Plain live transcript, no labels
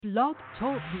Blog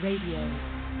Talk Radio.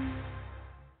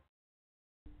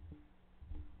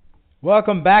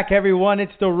 Welcome back, everyone.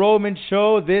 It's the Roman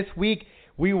Show. This week,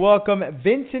 we welcome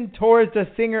Vincent Torres, the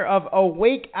singer of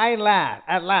Awake at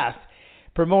Last,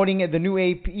 promoting the new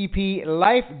EP,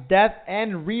 Life, Death,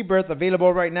 and Rebirth,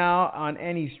 available right now on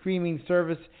any streaming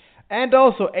service. And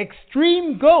also,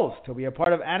 Extreme Ghost will be a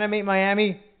part of Animate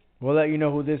Miami. We'll let you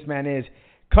know who this man is.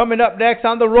 Coming up next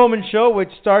on the Roman Show, which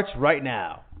starts right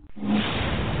now.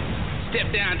 Step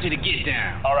down to the get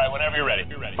down. All right, whenever you're ready.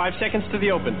 5 seconds to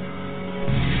the open.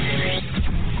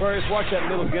 Aquarius, watch that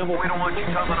little gimbal. We don't want you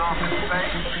coming off in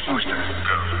space. Booster,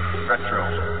 go.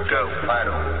 Retro, go.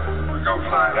 Vital, go.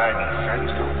 Flight,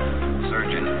 guidance,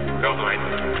 surgeon, go. Flight,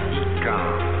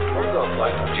 com. We're go.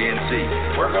 Flight,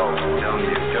 GNC, we're go.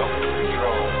 Telling you, go.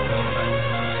 Control,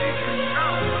 procedure, go.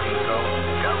 Go,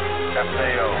 go.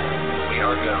 FAO, we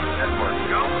are go. Network,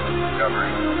 go.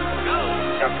 Discovery, go.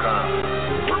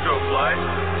 Capcom, we're go. Flight.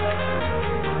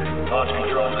 Launch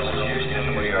control, this is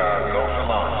Houston. We are go for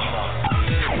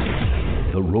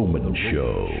launch. The Roman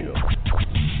Show.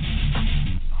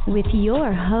 With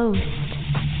your host,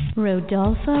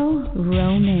 Rodolfo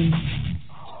Roman.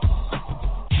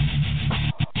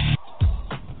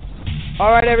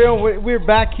 All right, everyone, we're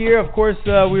back here. Of course,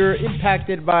 we were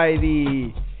impacted by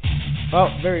the,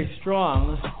 very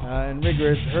strong and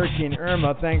rigorous Hurricane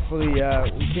Irma. Thankfully,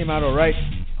 we came out all right.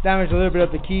 Damaged a little bit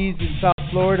of the Keys in South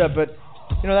Florida, but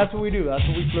you know, that's what we do. That's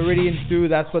what we Floridians do.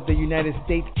 That's what the United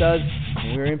States does.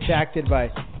 When we're impacted by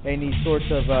any sorts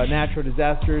of natural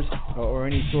disasters or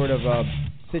any sort of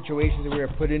situations that we are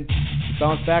put in, we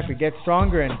bounce back, we get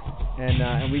stronger,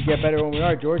 and we get better when we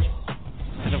are, George.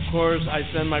 And of course, I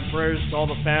send my prayers to all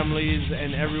the families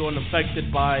and everyone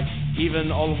affected by,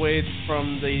 even all the way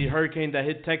from the hurricane that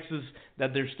hit Texas,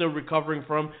 that they're still recovering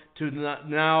from, to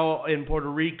now in Puerto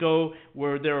Rico,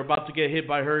 where they're about to get hit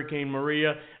by Hurricane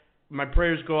Maria. My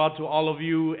prayers go out to all of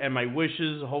you, and my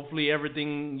wishes. Hopefully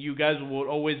everything, you guys will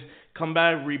always come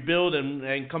back, rebuild,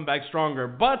 and come back stronger.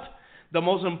 But the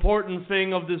most important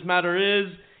thing of this matter is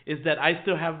that I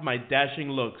still have my dashing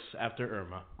looks after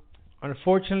Irma.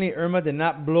 Unfortunately, Irma did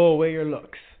not blow away your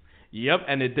looks. Yep,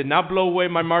 and it did not blow away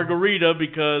my margarita,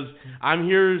 because I'm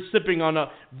here sipping on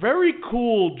a very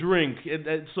cool drink.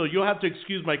 So you'll have to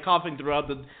excuse my coughing throughout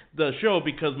the show,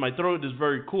 because my throat is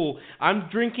very cool. I'm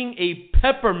drinking a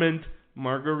peppermint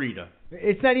margarita.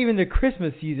 It's not even the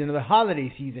Christmas season or the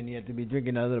holiday season yet to be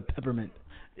drinking a little peppermint.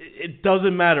 It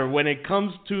doesn't matter. When it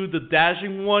comes to the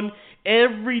dashing one,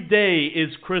 every day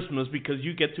is Christmas, because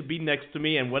you get to be next to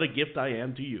me, and what a gift I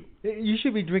am to you. You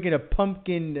should be drinking a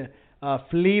pumpkin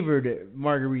flavored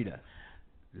margarita.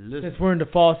 Since we're in the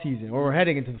fall season, or we're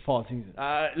heading into the fall season.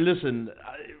 Listen,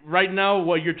 right now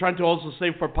what you're trying to also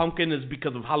say for pumpkin is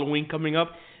because of Halloween coming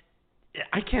up.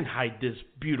 I can't hide this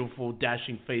beautiful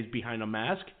dashing face behind a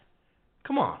mask.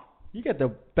 Come on. You got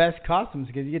the best costumes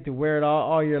because you get to wear it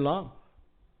all year long.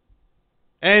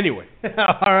 Anyway. All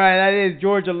right, that is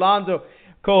George Alonso,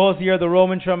 co-host here of The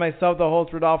Roman Show, myself, the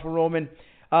host, Rodolfo Roman.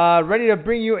 Ready to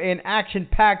bring you an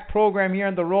action-packed program here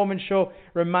on The Roman Show.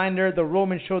 Reminder,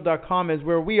 theromanshow.com is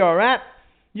where we are at.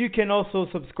 You can also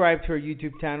subscribe to our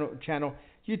YouTube channel,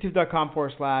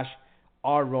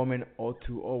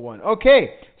 youtube.com/rroman0201.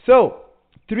 Okay, so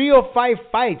 305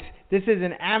 Fights. This is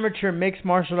an amateur mixed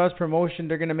martial arts promotion.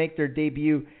 They're going to make their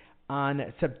debut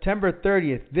on September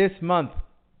 30th, this month,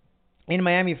 in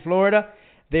Miami, Florida.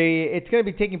 It's going to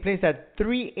be taking place at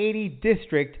 380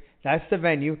 District. That's the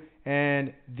venue.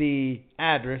 And the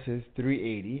address is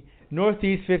 380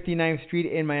 Northeast 59th Street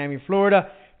in Miami,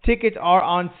 Florida. Tickets are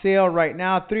on sale right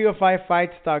now.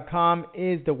 305fights.com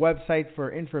is the website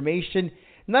for information.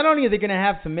 Not only are they going to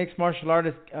have some mixed martial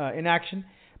artists in action,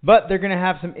 but they're going to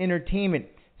have some entertainment,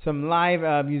 some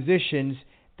live musicians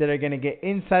that are going to get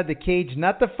inside the cage,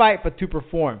 not to fight, but to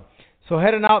perform. So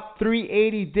heading out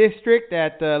 380 District,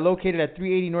 located at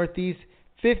 380 Northeast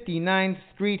 59th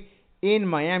Street in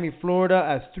Miami, Florida,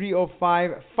 as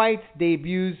 305 Fights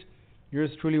debuts.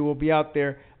 Yours truly will be out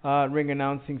there ring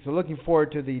announcing. So looking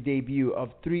forward to the debut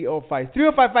of 305.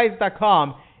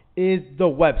 305fights.com is the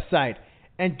website.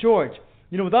 And George,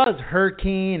 with all this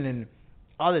hurricane and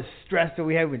all this stress that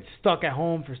we have been stuck at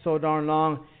home for so darn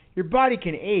long, your body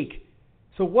can ache.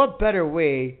 So what better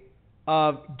way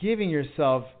of giving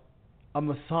yourself a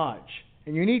massage?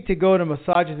 And you need to go to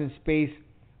massagesinspace.com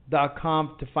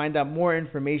to find out more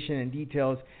information and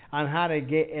details on how to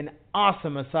get an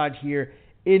awesome massage here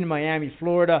in Miami,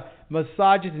 Florida.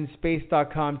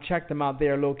 Massagesinspace.com. Check them out. They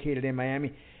are located in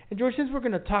Miami. And George, since we're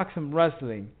going to talk some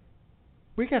wrestling,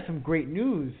 we got some great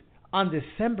news on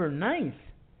December 9th.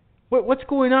 What's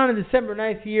going on December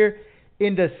 9th here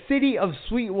in the city of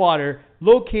Sweetwater,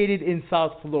 located in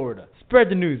South Florida. Spread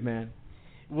the news, man.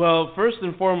 Well, first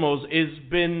and foremost, it's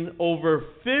been over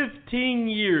 15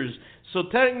 years. So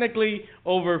technically,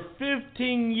 over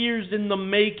 15 years in the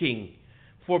making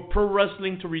for pro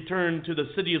wrestling to return to the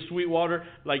city of Sweetwater,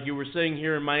 like you were saying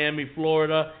here in Miami,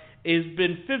 Florida. It's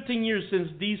been 15 years since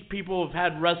these people have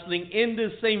had wrestling in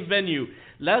this same venue.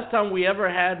 Last time we ever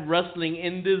had wrestling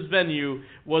in this venue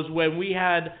was when we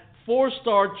had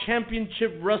 4-Star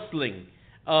Championship Wrestling,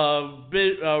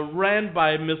 ran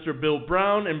by Mr. Bill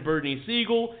Brown and Bernie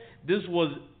Siegel. This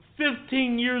was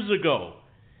 15 years ago,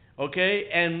 okay?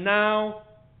 And now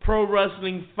pro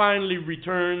wrestling finally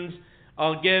returns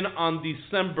again on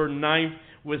December 9th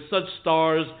with such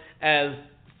stars as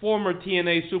former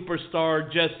TNA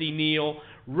superstar Jesse Neal,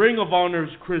 Ring of Honor's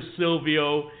Chris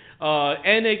Silvio,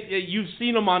 you've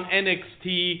seen him on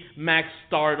NXT, Max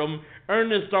Stardom,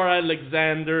 Ernest Star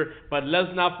Alexander, but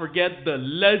let's not forget the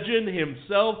legend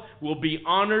himself will be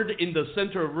honored in the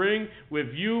center of ring with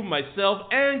you, myself,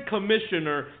 and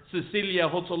Commissioner Cecilia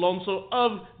Hotz-Alonso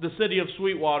of the city of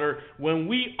Sweetwater when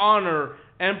we honor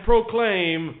and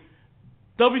proclaim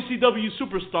WCW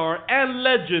superstar and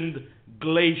legend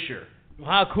Glacier.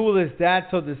 How cool is that?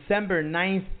 So December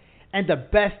 9th, and the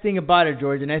best thing about it,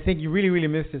 George, and I think you really, really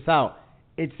missed this out,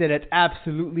 it's that it's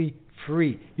absolutely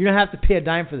free. You don't have to pay a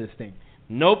dime for this thing.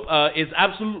 Nope, it's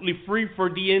absolutely free for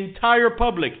the entire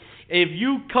public. If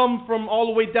you come from all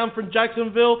the way down from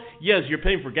Jacksonville, yes, you're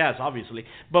paying for gas, obviously.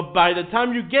 But by the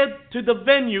time you get to the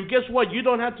venue, guess what? You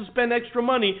don't have to spend extra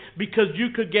money because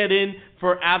you could get in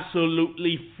for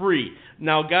absolutely free.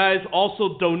 Now, guys,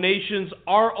 also donations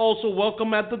are also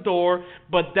welcome at the door,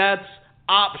 but that's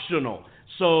optional.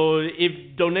 So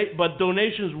but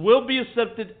donations will be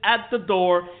accepted at the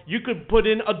door. You could put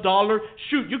in $1.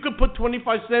 Shoot, you could put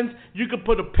 25 cents. You could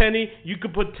put a penny. You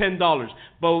could put $10.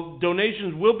 But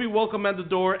donations will be welcome at the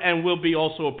door and will be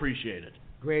also appreciated.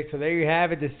 Great. So there you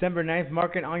have it. December 9th,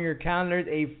 mark it on your calendars.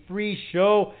 A free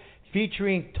show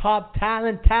featuring top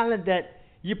talent that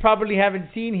you probably haven't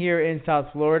seen here in South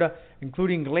Florida,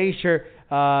 including Glacier,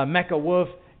 Mecha Wolf,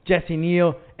 Jesse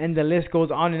Neal, and the list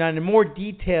goes on. And more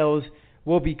details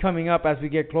will be coming up as we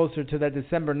get closer to that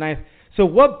December 9th. So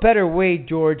what better way,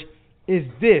 George, is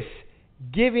this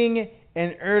giving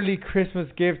an early Christmas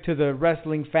gift to the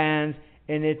wrestling fans,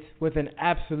 and it's with an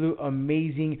absolute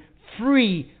amazing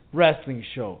free wrestling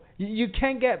show. You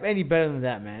can't get any better than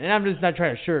that, man. And I'm just not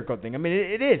trying to sugarcoat things. I mean,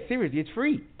 it is. Seriously, it's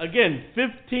free. Again,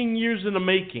 15 years in the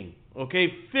making, okay?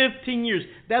 15 years.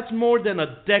 That's more than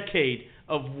a decade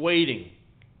of waiting.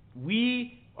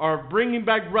 We are bringing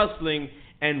back wrestling.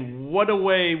 And what a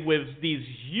way with these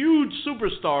huge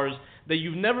superstars that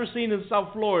you've never seen in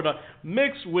South Florida,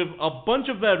 mixed with a bunch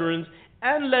of veterans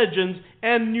and legends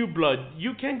and new blood.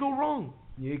 You can't go wrong.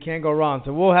 You can't go wrong.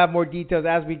 So we'll have more details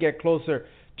as we get closer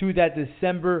to that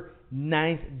December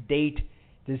 9th date.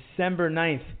 December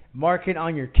 9th. Mark it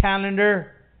on your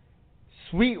calendar.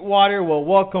 Sweetwater will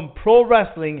welcome pro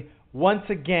wrestling once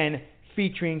again,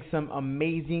 featuring some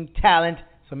amazing talent.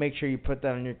 So make sure you put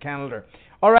that on your calendar.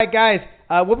 All right, guys,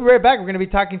 we'll be right back. We're going to be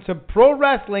talking some pro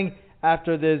wrestling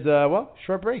after this,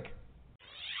 short break.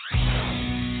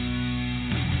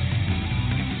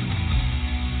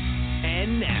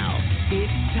 And now,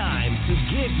 it's time to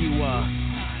give you a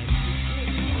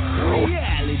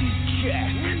reality check.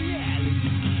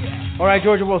 All right,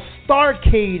 Georgia, well,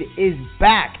 Starrcade is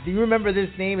back. Do you remember this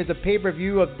name? It's a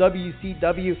pay-per-view of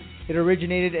WCW. It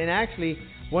originated in actually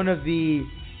one of the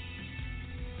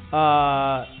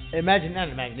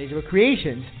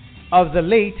creations of the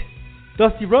late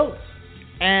Dusty Rhodes.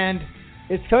 And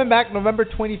it's coming back November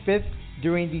 25th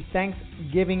during the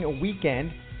Thanksgiving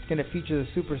weekend. It's going to feature the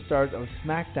superstars of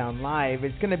SmackDown Live.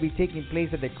 It's going to be taking place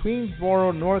at the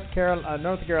Greensboro, North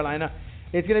Carolina.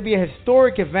 It's going to be a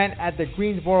historic event at the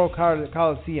Greensboro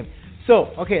Coliseum.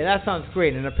 So, okay, that sounds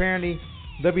great. And apparently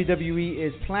WWE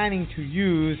is planning to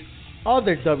use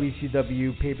other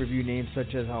WCW pay-per-view names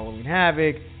such as Halloween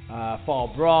Havoc,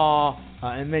 Fall Brawl,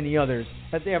 and many others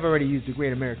that they have already used. The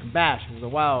Great American Bash. It was a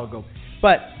while ago.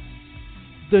 But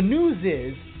the news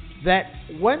is that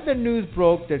when the news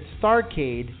broke that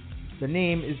Starrcade, the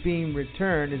name is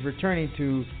returning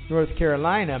to North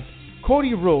Carolina,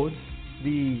 Cody Rhodes,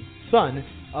 the son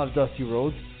of Dusty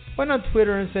Rhodes, went on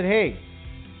Twitter and said, "Hey,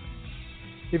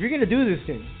 if you're gonna do this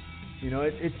thing,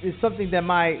 it's something that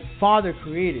my father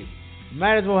created. You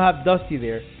might as well have Dusty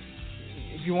there.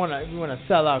 If you want to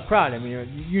sell out crowd, I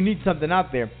mean, you need something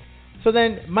out there." So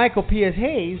then Michael P.S.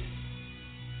 Hayes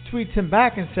tweets him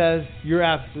back and says, "You're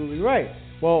absolutely right.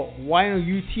 Well, why don't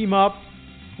you team up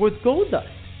with Goldust?"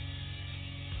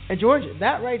 And George,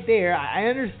 that right there, I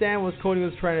understand what Cody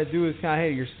was trying to do. Is kind of,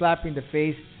 hey, you're slapping the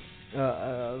face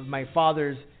of my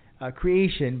father's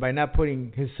creation by not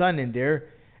putting his son in there.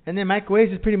 And then Michael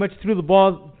Hayes pretty much threw the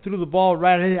ball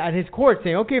right at his court,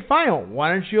 saying, "Okay, fine.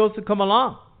 Why don't you also come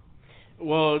along?"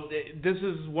 Well, this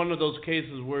is one of those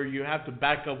cases where you have to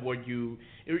back up what you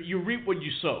reap what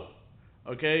you sow.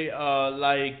 Okay,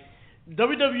 like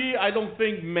WWE, I don't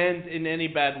think meant in any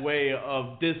bad way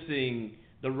of dissing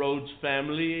the Rhodes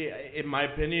family. In my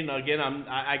opinion, again,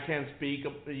 I can't speak,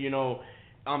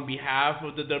 on behalf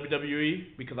of the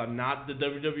WWE because I'm not the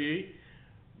WWE.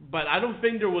 But I don't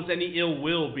think there was any ill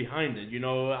will behind it.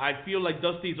 I feel like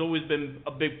Dusty's always been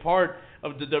a big part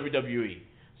of the WWE.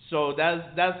 So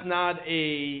that's not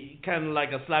a kind of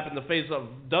like a slap in the face of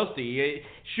Dusty.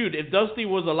 Shoot, if Dusty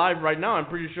was alive right now, I'm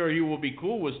pretty sure he would be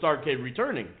cool with Starrcade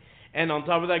returning. And on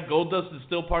top of that, Goldust is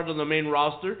still part of the main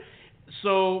roster.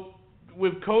 So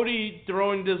with Cody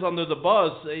throwing this under the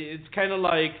bus, it's kind of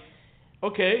like,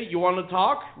 okay, you want to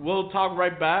talk? We'll talk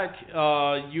right back.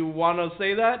 You want to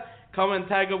say that? Come and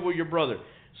tag up with your brother.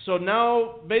 So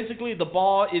now, basically, the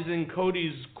ball is in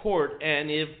Cody's court, and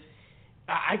if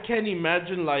I can't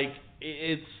imagine, like,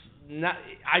 it's not.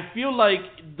 I feel like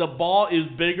the ball is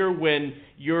bigger when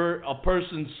you're a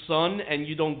person's son and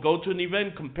you don't go to an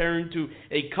event, comparing to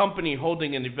a company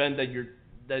holding an event that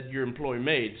your employee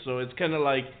made. So it's kind of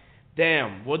like,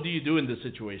 damn, what do you do in this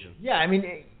situation? Yeah, I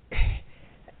mean,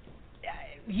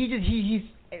 he's.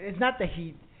 It's not that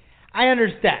he. I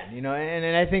understand,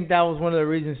 and I think that was one of the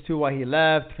reasons too why he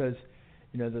left, because,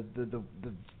 the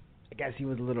I guess he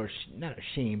was a little not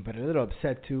ashamed, but a little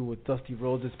upset too with Dusty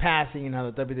Rhodes' passing and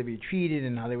how the WWE treated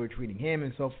and how they were treating him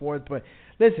and so forth. But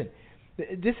listen,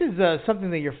 this is something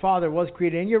that your father was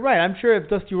creating, and you're right. I'm sure if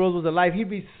Dusty Rhodes was alive, he'd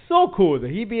be so cool with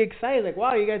it. He'd be excited, like,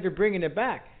 wow, you guys are bringing it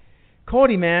back.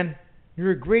 Cody, man,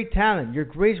 you're a great talent. You're a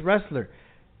great wrestler.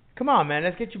 Come on, man,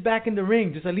 let's get you back in the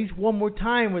ring just at least one more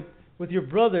time with your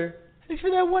brother, at least for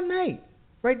that one night,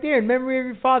 right there in memory of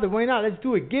your father. Why not? Let's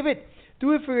do it. Do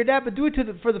it for your dad, but do it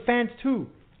for the fans too.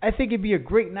 I think it'd be a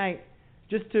great night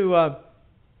just to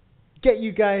get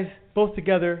you guys both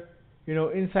together,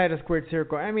 inside a squared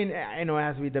circle. I mean, I know it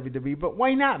has to be WWE, but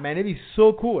why not, man? It'd be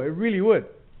so cool. It really would.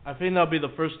 I think that'll be the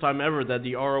first time ever that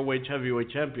the ROH Heavyweight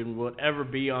Champion would ever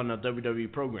be on a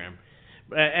WWE program.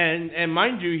 And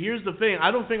mind you, here's the thing.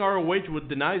 I don't think ROH would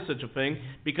deny such a thing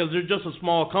because they're just a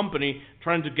small company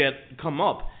trying to come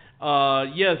up.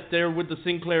 Yes, they're with the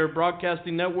Sinclair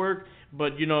Broadcasting Network,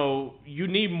 but, you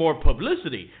need more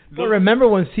publicity. Well, remember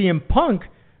when CM Punk,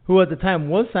 who at the time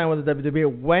was signed with the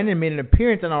WWE, went and made an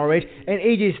appearance on ROH, and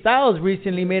AJ Styles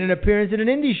recently made an appearance in an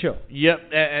indie show.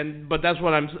 Yep, but that's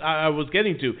what I was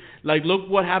getting to. Like, look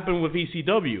what happened with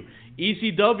ECW.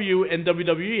 ECW and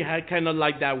WWE had kind of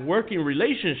like that working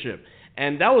relationship,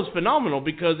 and that was phenomenal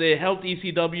because it helped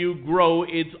ECW grow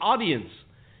its audience,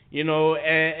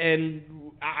 and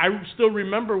I still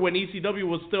remember when ECW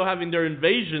was still having their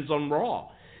invasions on Raw.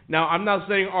 Now, I'm not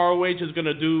saying ROH is going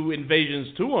to do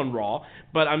invasions too on Raw,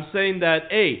 but I'm saying that,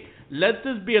 hey, let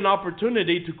this be an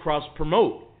opportunity to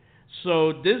cross-promote.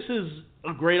 So this is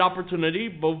a great opportunity,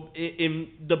 both in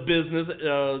the business,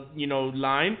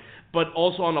 line, but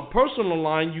also on a personal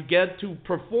line, you get to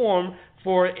perform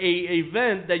for a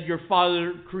event that your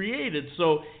father created.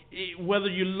 So whether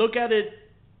you look at it,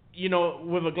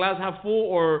 with a glass half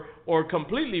full or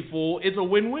completely full, it's a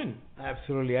win-win.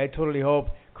 Absolutely. I totally hope,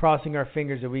 crossing our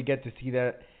fingers, that we get to see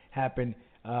that happen.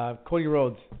 Cody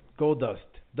Rhodes, Goldust,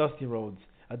 Dusty Rhodes,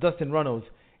 Dustin Runnels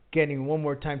getting one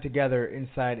more time together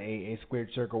inside a squared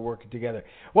circle, working together.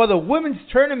 Well, the women's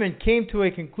tournament came to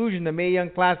a conclusion, the Mae Young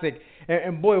Classic,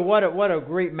 and boy, what a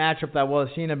great matchup that was.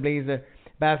 Shayna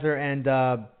Baszler and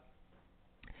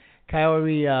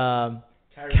Kairi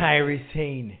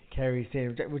Sane,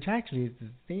 which actually is the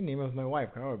same name of my wife,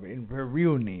 Kairi, her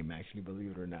real name, actually,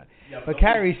 believe it or not. Yep, but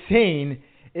Kairi Sane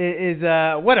is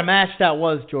what a match that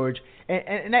was, George.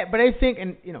 But I think,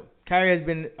 Kairi has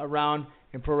been around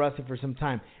in pro wrestling for some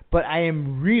time, but I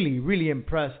am really, really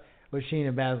impressed with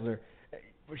Shayna Baszler.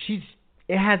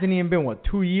 It hasn't even been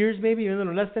 2 years, maybe a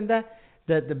little less than that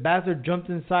the Baszler jumped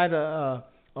inside a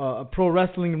pro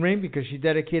wrestling ring because she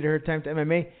dedicated her time to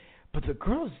MMA. But the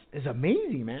girl is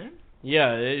amazing, man.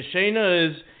 Yeah,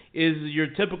 Shayna is your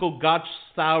typical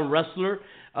gotch-style wrestler.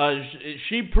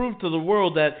 She proved to the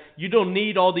world that you don't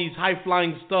need all these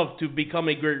high-flying stuff to become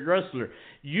a great wrestler.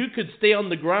 You could stay on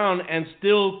the ground and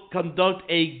still conduct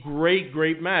a great,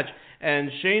 great match. And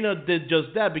Shayna did just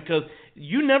that because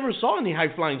you never saw any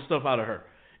high-flying stuff out of her.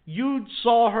 You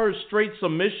saw her straight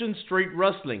submission, straight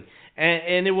wrestling.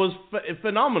 And it was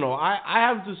phenomenal. I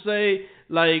have to say,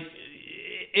 like,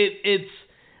 it's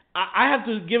I have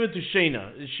to give it to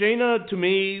Shayna. Shayna, to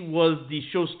me, was the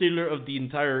show stealer of the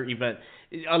entire event.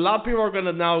 A lot of people are going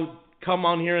to now come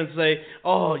on here and say,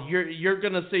 oh, you're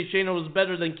going to say Shayna was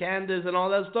better than Candice and all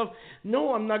that stuff.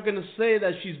 No, I'm not going to say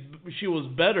that she was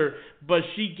better, but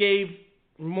she gave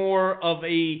more of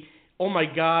a, oh my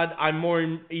God, I'm more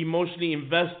emotionally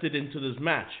invested into this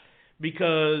match.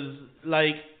 Because,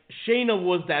 like, Shayna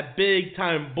was that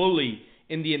big-time bully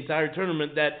in the entire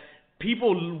tournament that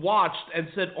people watched and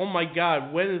said, oh my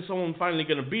God, when is someone finally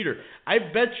going to beat her? I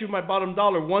bet you my bottom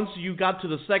dollar, once you got to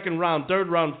the second round, third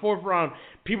round, fourth round,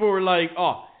 people were like,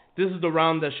 oh, this is the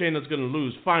round that Shayna's going to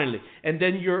lose, finally. And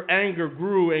then your anger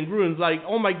grew and grew, and it's like,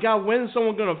 oh my God, when is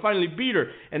someone going to finally beat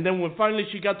her? And then when finally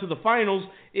she got to the finals,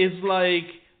 it's like,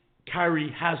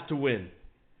 Kairi has to win.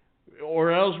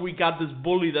 Or else we got this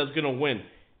bully that's going to win.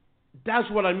 That's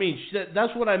what I mean.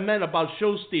 That's what I meant about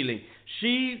show stealing.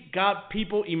 She got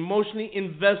people emotionally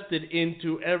invested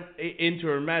into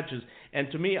her matches.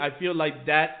 And to me, I feel like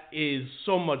that is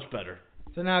so much better.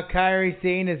 So now Kairi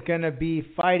Sane is going to be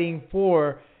fighting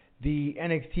for the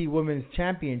NXT Women's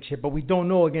Championship, but we don't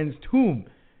know against whom.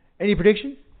 Any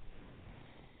predictions?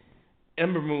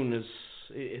 Ember Moon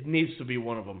it needs to be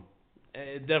one of them.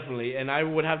 Definitely. And I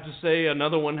would have to say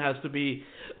another one has to be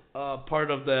part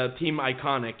of the Team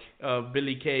Iconic of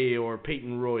Billie Kay or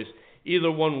Peyton Royce. Either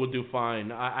one would do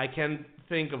fine. I can't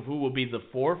think of who will be the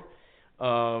fourth.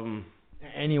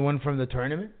 Anyone from the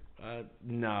tournament?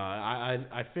 No,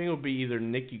 I think it will be either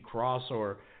Nikki Cross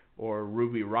or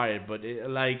Ruby Riott. But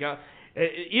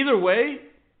either way,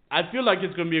 I feel like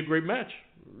it's going to be a great match.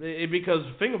 Because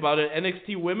think about it,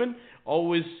 NXT women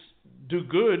always do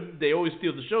good. They always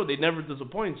steal the show. They never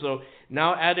disappoint. So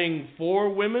now adding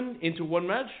 4 women into one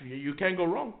match, you can't go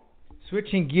wrong.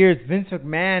 Switching gears, Vince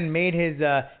McMahon made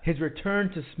his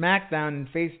return to SmackDown and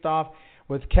faced off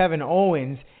with Kevin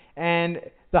Owens. And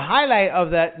the highlight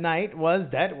of that night was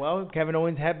that, well, Kevin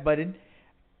Owens headbutted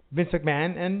Vince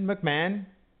McMahon, and McMahon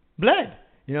bled.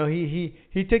 You know, he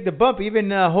took the bump. Even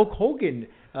Hulk Hogan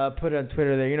put it on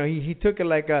Twitter there. You know, he took it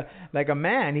like a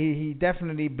man. He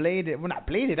definitely bladed. Well, not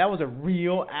bladed. That was a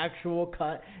real, actual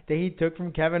cut that he took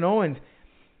from Kevin Owens.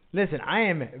 Listen, I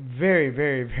am very,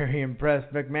 very, very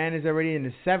impressed. McMahon is already in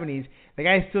his 70s. The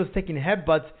guy's still taking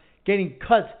headbutts, getting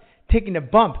cuts, taking a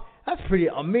bump. That's pretty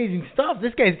amazing stuff.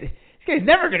 This guy's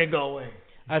never gonna go away.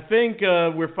 I think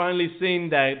we're finally seeing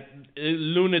that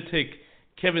lunatic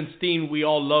Kevin Steen we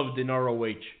all loved in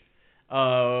ROH.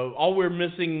 All we're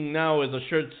missing now is a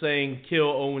shirt saying "Kill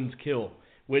Owens Kill,"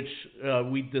 which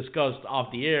we discussed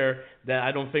off the air that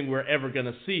I don't think we're ever going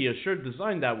to see a shirt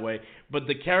designed that way. But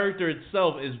the character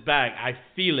itself is back. I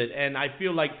feel it, and I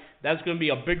feel like that's going to be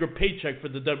a bigger paycheck for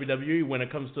the WWE when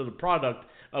it comes to the product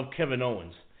of Kevin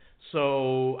Owens.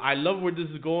 So I love where this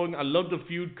is going. I love the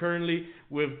feud currently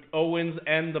with Owens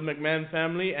and the McMahon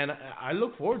family, and I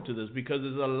look forward to this because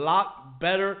it's a lot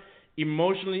better,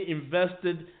 emotionally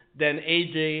invested than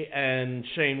AJ and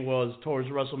Shane was towards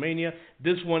WrestleMania.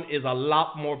 This one is a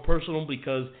lot more personal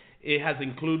because it has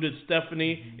included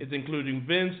Stephanie, it's including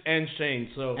Vince and Shane.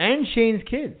 And Shane's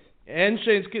kids.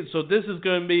 So this is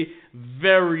going to be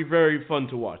very, very fun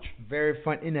to watch. Very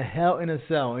fun. In a Hell in a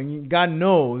Cell. And God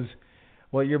knows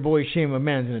what your boy Shane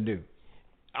McMahon's going to do.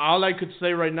 All I could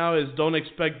say right now is don't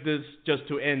expect this just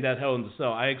to end at Hell in the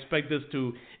Cell. I expect this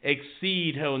to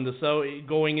exceed Hell in the Cell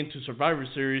going into Survivor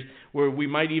Series where we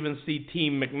might even see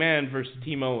Team McMahon versus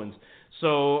Team Owens.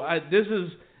 So this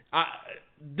is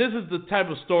the type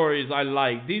of stories I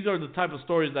like. These are the type of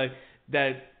stories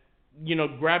that you know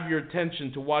grab your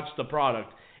attention to watch the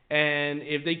product. And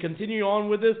if they continue on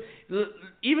with this,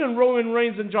 even Roman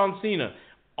Reigns and John Cena,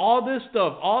 all this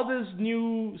stuff, all this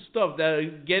new stuff that are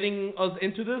getting us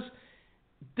into this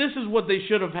is what they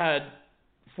should have had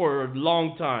for a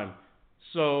long time.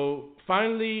 So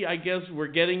finally, I guess we're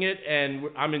getting it, and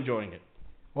I'm enjoying it.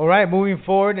 All right, moving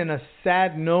forward, in a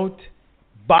sad note,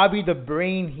 Bobby the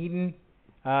Brain Heenan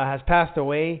has passed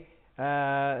away.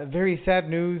 Very sad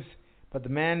news, but the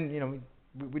man, you know,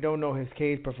 we don't know his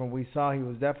case, but from what we saw, he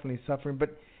was definitely suffering.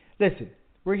 But listen,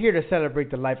 we're here to celebrate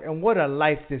the life, and what a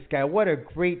life this guy, what a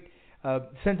great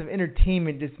sense of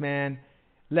entertainment this man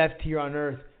left here on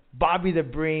earth. Bobby the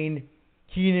Brain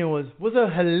Heenan was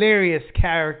a hilarious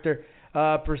character,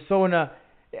 persona.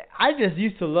 I just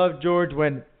used to love George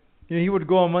when he would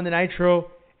go on Monday Nitro,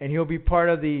 and he'll be part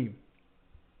of the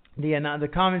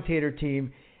commentator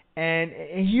team, and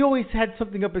he always had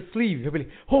something up his sleeve. He'll be like,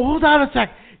 hold on a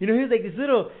sec. He was like this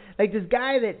little, like this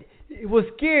guy that was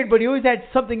scared, but he always had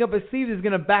something up his sleeve that's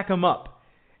going to back him up.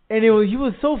 And he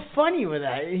was so funny with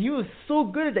that. He was so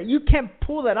good at that. You can't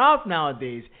pull that off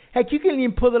nowadays. Heck, you couldn't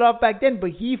even pull it off back then,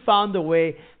 but he found a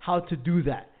way how to do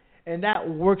that. And that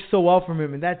worked so well for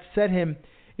him, and that set him,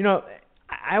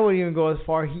 I wouldn't even go as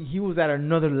far. He was at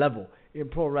another level in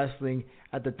pro wrestling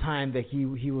at the time that he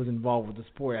was involved with the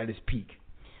sport at his peak.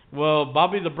 Well,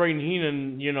 Bobby the Brain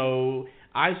Heenan,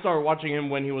 I started watching him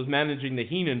when he was managing the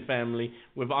Heenan family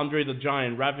with Andre the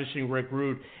Giant, Ravishing Rick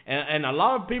Rude. And a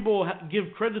lot of people give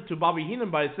credit to Bobby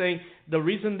Heenan by saying the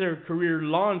reason their career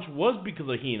launched was because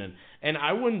of Heenan. And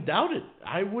I wouldn't doubt it.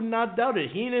 I would not doubt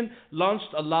it. Heenan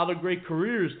launched a lot of great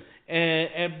careers.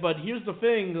 But here's the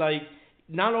thing,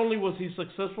 not only was he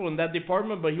successful in that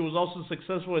department, but he was also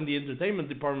successful in the entertainment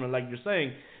department, like you're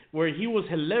saying, where he was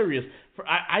hilarious.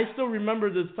 I still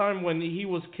remember this time when he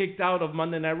was kicked out of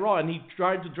Monday Night Raw, and he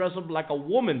tried to dress up like a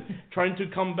woman, trying to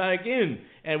come back in,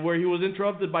 and where he was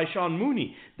interrupted by Sean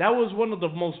Mooney. That was one of the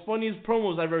most funniest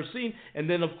promos I've ever seen. And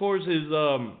then, of course, his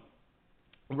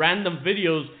random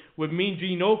videos with Mean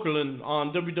Gene Okerlund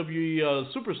on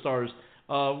WWE Superstars,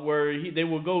 where they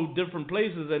will go different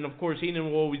places, and of course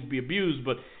Heenan will always be abused,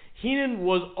 but Heenan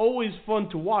was always fun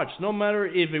to watch, no matter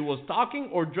if it was talking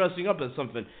or dressing up as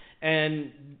something,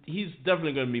 and he's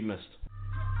definitely going to be missed.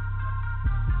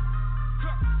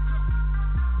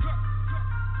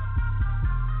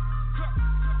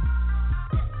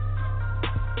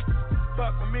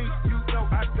 Fuck with me, you know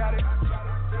I got it.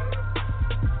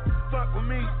 Fuck with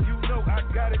me, you know I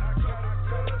got it.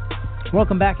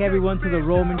 Welcome back, everyone, to The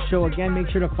Roman Show. Again, make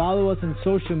sure to follow us on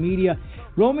social media.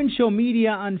 Roman Show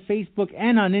Media on Facebook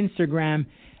and on Instagram.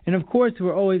 And, of course,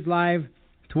 we're always live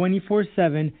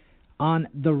 24/7 on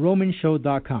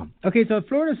theromanshow.com. Okay, so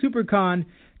Florida SuperCon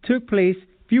took place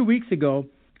a few weeks ago.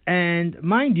 And,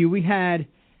 mind you, we had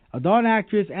adult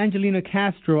actress Angelina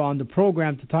Castro on the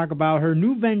program to talk about her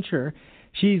new venture.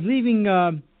 She's leaving,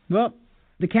 the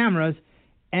cameras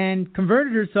and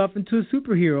converted herself into a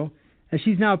superhero.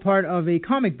 She's now part of a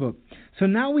comic book. So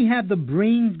now we have the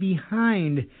brains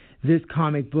behind this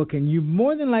comic book, and you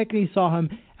more than likely saw him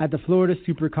at the Florida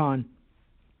SuperCon.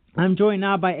 I'm joined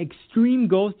now by Extreme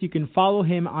Ghost. You can follow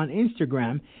him on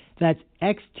Instagram. That's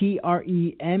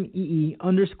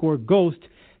XTREMEE_Ghost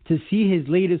to see his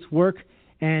latest work.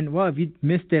 And, well, if you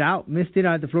missed it at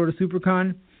the Florida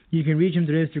SuperCon, you can reach him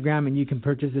through Instagram and you can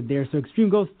purchase it there. So, Extreme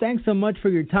Ghost, thanks so much for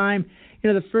your time.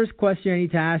 The first question I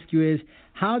need to ask you is,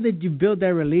 how did you build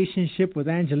that relationship with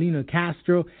Angelina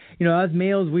Castro? As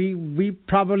males, we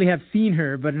probably have seen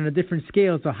her, but on a different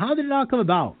scale. So how did it all come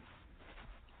about?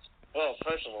 Well,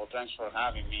 first of all, thanks for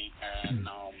having me. And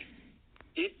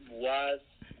it was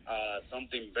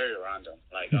something very random.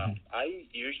 I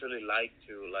usually like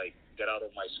to get out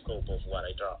of my scope of what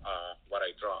I draw,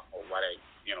 or what I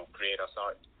create as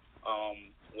art.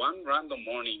 One random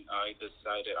morning, I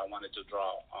decided I wanted to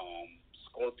draw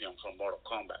Scorpion from Mortal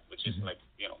Kombat, which is really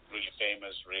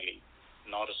famous, really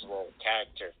noticeable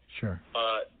character. Sure.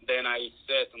 But then I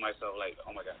said to myself,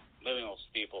 oh my God, millions of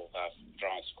people have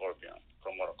drawn Scorpion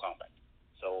from Mortal Kombat.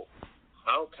 So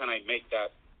how can I make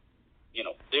that,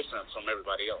 different from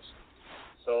everybody else?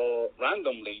 So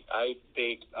randomly, I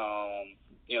picked,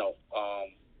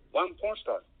 one porn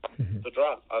star to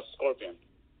draw as Scorpion,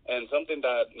 and something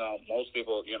that most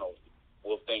people,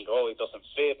 will think, it doesn't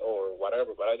fit or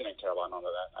whatever, but I didn't care about none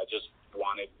of that. I just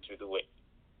wanted to do it.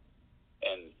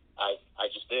 And I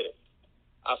just did it.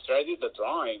 After I did the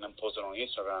drawing and posted on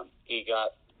Instagram, it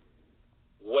got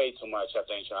way too much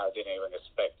attention I didn't even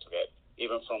expect to get,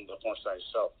 even from the porn star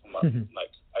itself.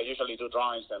 I usually do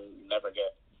drawings and never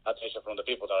get attention from the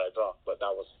people that I draw, but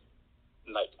that was,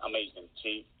 amazing.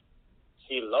 She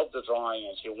loved the drawing,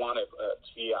 and she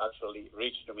actually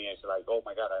reached to me and said, oh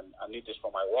my God, I need this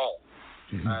for my wall.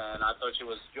 And I thought she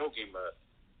was joking, but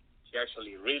she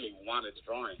actually really wanted the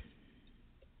drawing.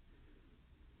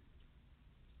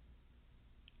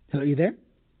 Hello, you there?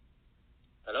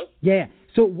 Hello? Yeah.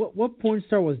 So what porn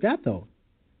star was that, though?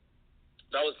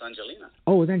 That was Angelina.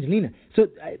 Oh, it was Angelina. So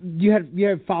you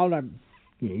have followed her,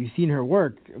 you've seen her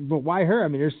work, but why her? I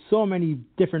mean, there's so many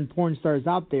different porn stars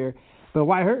out there, but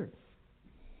why her?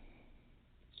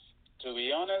 To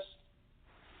be honest,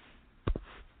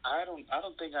 I don't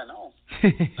think I know.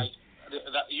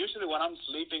 Usually when I'm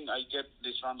sleeping, I get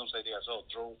these random ideas.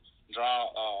 Draw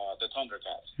the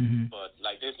Thundercats, but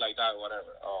like this, like that,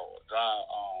 whatever. Draw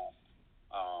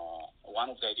one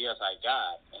of the ideas I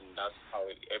got, and that's how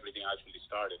everything actually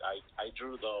started. I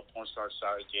drew the porn star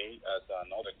Sarah J as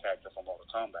another character from Mortal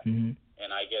Kombat, and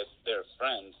I guess they're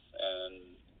friends. And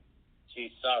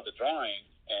she saw the drawing,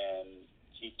 and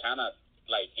she kind of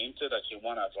hinted that she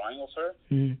wanted a drawing of her.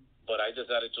 But I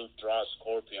decided to draw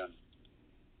Scorpion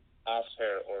as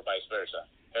her or vice versa,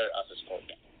 her as a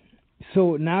Scorpion.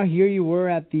 So now here you were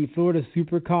at the Florida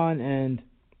SuperCon, and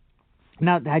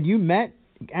now had you met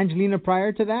Angelina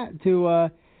prior to that, to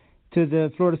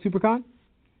the Florida SuperCon?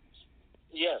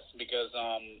 Yes, because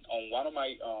on one of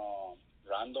my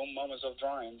random moments of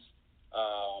drawings,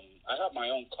 I have my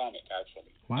own comic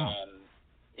actually. Wow. And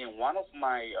in one of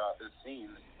my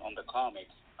scenes on the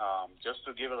comics, just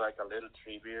to give it like a little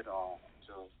tribute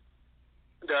to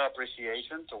the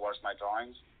appreciation towards my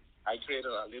drawings, I created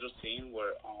a little scene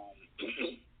where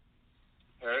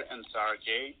her and Sarah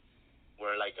J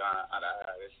were like at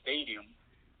a stadium,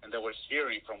 and they were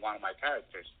cheering from one of my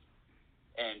characters.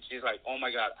 And she's like, "Oh my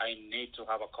God, I need to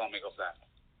have a comic of that,"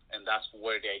 and that's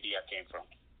where the idea came from.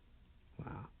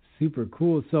 Wow, super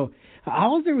cool. So,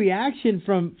 how was the reaction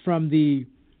from the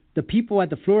people at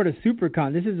the Florida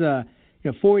SuperCon? This is a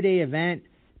 4-day event.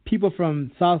 People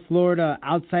from South Florida,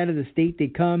 outside of the state, they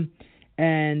come,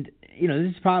 and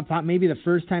this is probably maybe the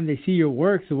first time they see your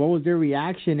work. So, what was their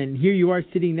reaction? And here you are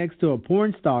sitting next to a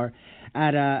porn star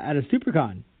at a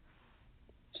SuperCon.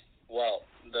 Well,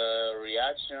 the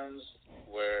reactions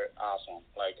were awesome.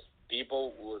 Like,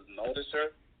 people would notice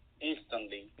her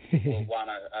instantly, would want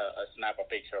to snap a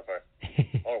picture of her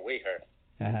or with her.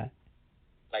 Uh-huh.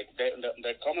 Like,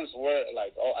 the comments were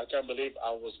like, "Oh, I can't believe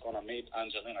I was going to meet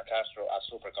Angelina Castro at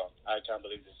SuperCon. I can't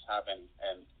believe this happened."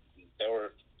 And they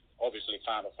were obviously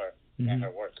fan of her and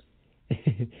her work.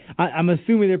 I'm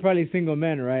assuming they're probably single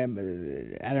men, right?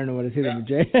 I don't know what to say to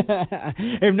Jay.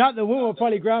 If not, the woman will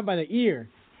probably grab him by the ear.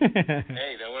 Hey,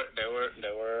 that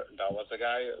was a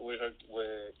guy with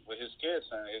his kids,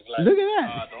 and he's like, "Look at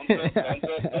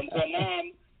that! Don't tell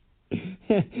mom."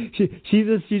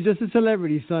 She's just a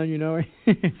celebrity, son.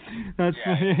 That's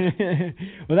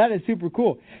well, that is super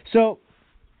cool. So,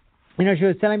 she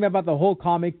was telling me about the whole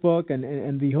comic book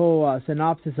and the whole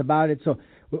synopsis about it. So,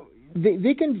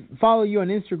 they can follow you on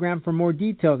Instagram for more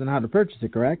details on how to purchase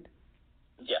it, correct?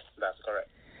 Yes, that's correct.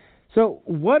 So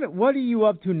what are you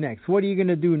up to next? What are you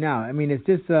gonna do now? I mean, is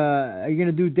this are you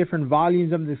gonna do different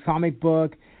volumes of this comic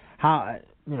book? How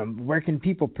where can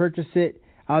people purchase it?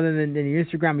 Other than your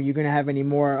Instagram, are you gonna have any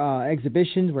more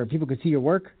exhibitions where people can see your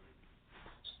work?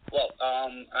 Well,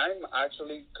 I'm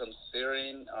actually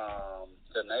considering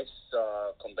the next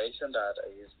convention that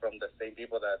is from the same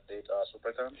people that did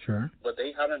SuperCon. Sure. But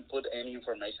they haven't put any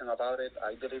information about it.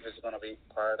 I believe it's going to be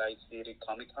Paradise City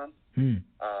Comic Con.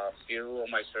 A few of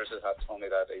my sources have told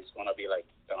me that it's going to be like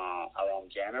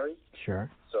around January. Sure.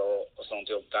 So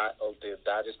until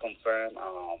that is confirmed,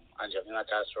 Angelina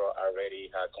Castro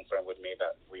already had confirmed with me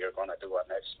that we are going to do our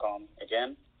next con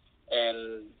again.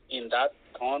 And in that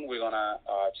con, we're gonna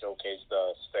showcase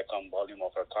the second volume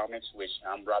of her comics, which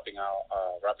I'm wrapping up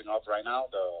right now.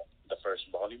 The first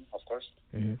volume, of course.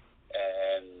 Mm-hmm.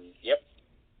 And yep.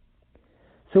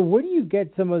 So where do you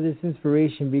get some of this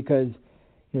inspiration? Because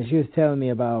she was telling me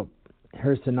about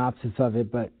her synopsis of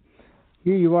it, but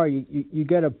here you are, you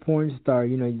get a porn star.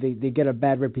 They get a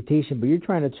bad reputation, but you're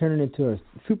trying to turn it into a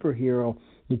superhero.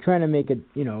 You're trying to make it,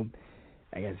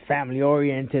 I guess, family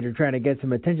oriented, or trying to get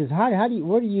some attention. So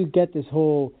where do you get this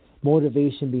whole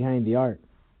motivation behind the art?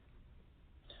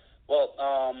 Well,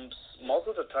 most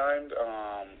of the time,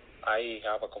 I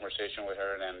have a conversation with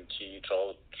her, and she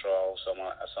throws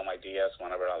some ideas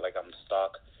whenever I'm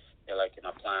stuck, like in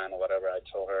a plan or whatever. I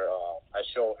show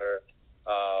her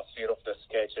a few of the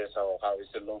sketches of how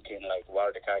is it looking, like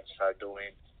what the characters are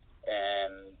doing,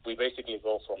 and we basically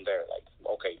go from there. Like,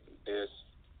 okay, this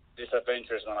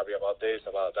adventure is going to be about this,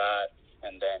 about that,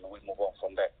 and then we move on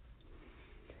from there.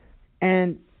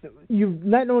 And you've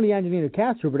not only Angelina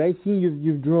Castro, but I've seen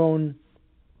you've drawn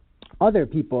other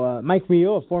people. Mike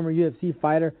Rio, a former UFC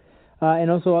fighter,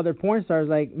 and also other porn stars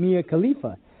like Mia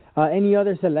Khalifa. Any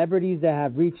other celebrities that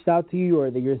have reached out to you or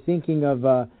that you're thinking of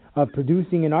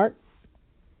producing in art?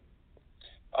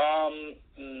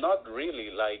 Not really.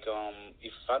 Like,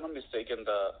 if I'm not mistaken,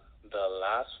 the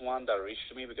last one that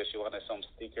reached me because she wanted some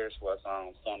stickers was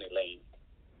Sonny Lane.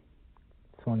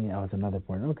 Sonny, that was another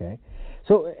point. Okay.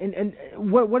 So, and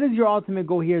what is your ultimate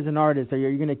goal here as an artist? Are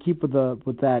you going to keep with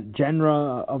that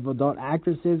genre of adult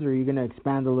actresses, or are you going to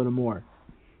expand a little more?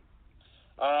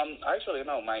 Actually,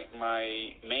 no. My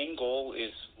main goal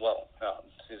is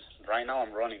right now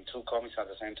I'm running two comics at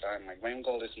the same time. My main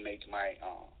goal is to make my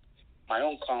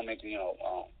own comic,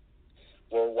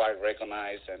 worldwide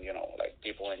recognized, and like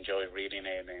people enjoy reading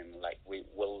it, and like we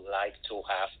will like to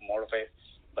have more of it.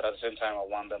 But at the same time, I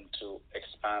want them to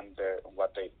expand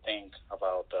what they think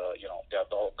about the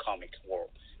adult comic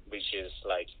world, which is,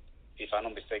 like, if I'm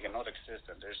not mistaken, not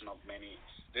existent. There's not many.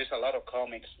 There's a lot of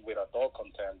comics with adult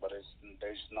content, but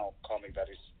there's no comic that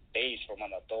is base from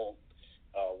an adult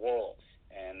world,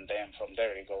 and then from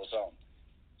there it goes on.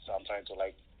 So I'm trying to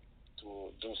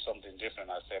do something different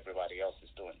as everybody else is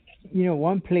doing. You know,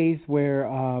 one place where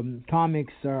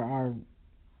comics are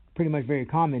pretty much very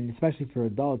common, especially for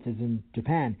adults, is in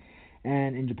Japan.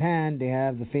 And in Japan, they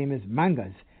have the famous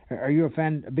mangas. Are you a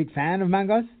big fan of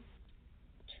mangas?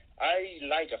 I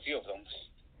like a few of them.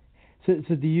 So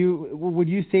would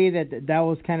you say that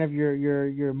was kind of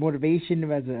your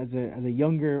motivation as a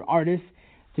younger artist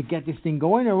to get this thing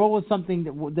going, or what was something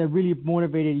that really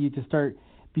motivated you to start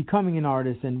becoming an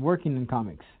artist and working in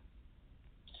comics?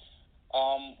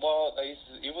 Well,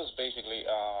 it was basically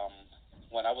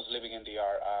when I was living in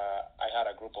DR, I had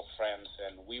a group of friends,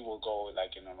 and we would go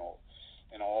like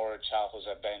our childhood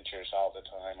adventures all the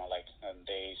time, like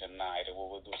days and nights, and we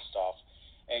would do stuff.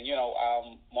 And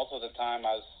most of the time,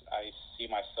 as I see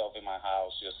myself in my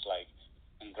house, just like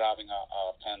grabbing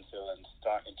a pencil and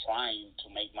trying to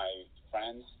make my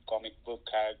friends comic book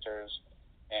characters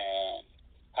and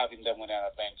having them with their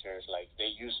adventures. Like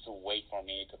they used to wait for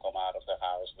me to come out of the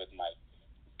house with my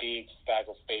big stack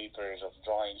of papers of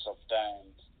drawings of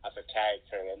them as a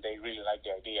character, and they really liked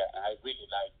the idea, and I really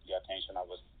liked the attention I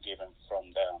was given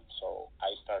from them. So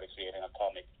I started creating a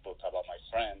comic book about my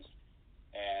friends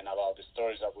and about the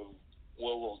stories that we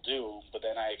will do, but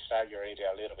then I exaggerated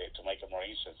a little bit to make it more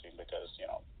interesting because,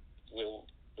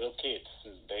 we're kids.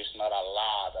 There's not a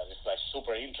lot that is like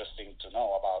super interesting to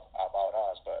know about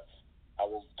us, but I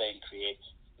will then create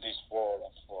this world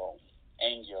of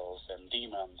angels and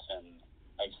demons and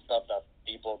like stuff that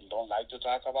people don't like to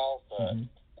talk about, but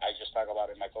I just talk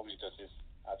about it in my comic because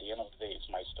at the end of the day,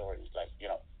 it's my story. It's like,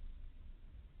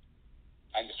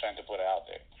 I'm just trying to put it out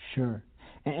there. Sure.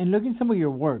 And looking at some of your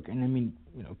work, and I mean,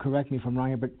 correct me if I'm wrong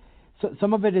here, but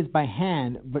some of it is by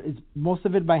hand, but is most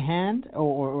of it by hand,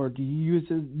 or do you use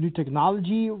new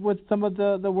technology with some of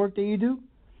the work that you do?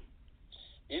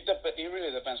 It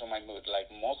really depends on my mood. Like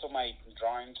most of my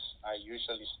drawings, I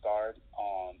usually start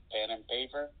on pen and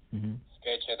paper,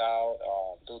 sketch it out,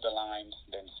 do the lines,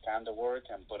 then scan the work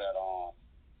and put it on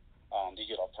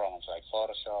digital programs like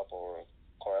Photoshop or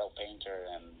Corel Painter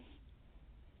and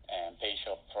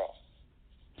PaintShop Pro.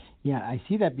 Yeah, I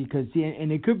see that because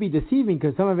and it could be deceiving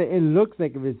because some of it looks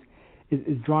like it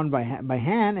is drawn by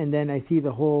hand, and then I see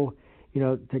the whole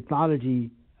technology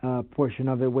portion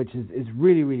of it, which is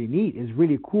really, really neat. It's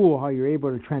really cool how you're able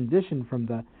to transition from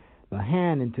the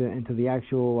hand into the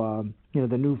actual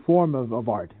the new form of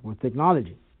art with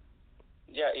technology.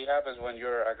 Yeah, it happens when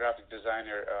you're a graphic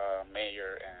designer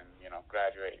major and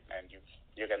graduate, and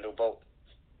you can do both.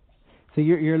 So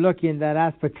you're lucky in that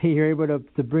aspect that you're able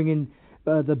to bring in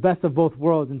the best of both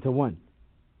worlds into one.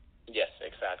 Yes,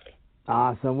 exactly.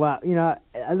 Awesome. Well,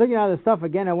 looking at all the stuff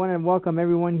again, I want to welcome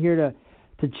everyone here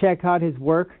to check out his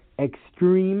work,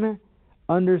 Extreme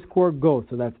 _Ghost.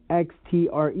 So that's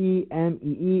XTREMEE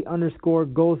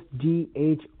 _Ghost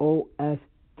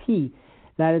GHOST.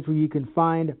 That is where you can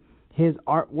find his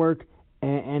artwork,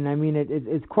 and I mean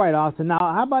it's quite awesome. Now,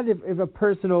 how about if a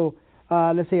personal,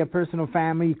 let's say a personal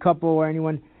family, couple, or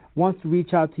anyone wants to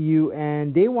reach out to you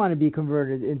and they want to be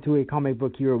converted into a comic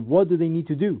book hero, what do they need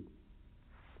to do?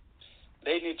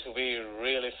 They need to be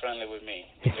really friendly with me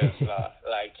because,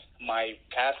 like, my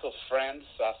cast of friends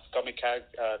as comic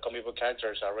book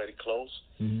characters are already close.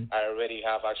 I already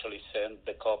have actually sent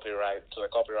the copyright to the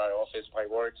copyright office my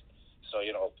work. So,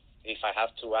 if I have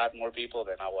to add more people,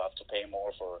 then I will have to pay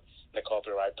more for the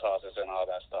copyright process and all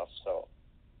that stuff. So,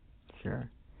 sure.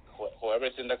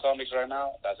 Whoever's in the comics right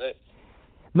now, that's it.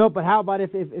 No, but how about if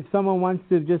someone wants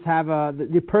to just have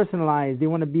they personalize, they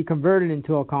want to be converted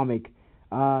into a comic,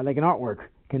 like an artwork,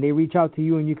 can they reach out to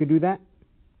you and you could do that?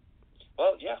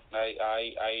 Well, yeah,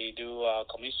 I do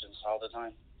commissions all the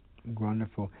time.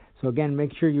 Wonderful. So again,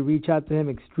 make sure you reach out to him,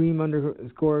 Extreme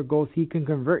 _Ghost. He can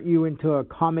convert you into a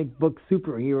comic book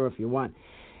superhero if you want.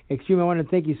 Extreme, I want to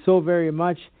thank you so very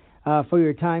much for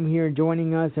your time here and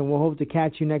joining us, and we'll hope to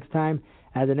catch you next time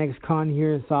at the next con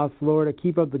here in South Florida.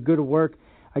 Keep up the good work.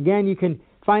 Again, you can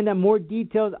find out more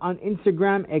details on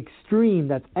Instagram, Extreme.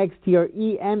 That's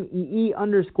XTREMEE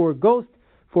 _Ghost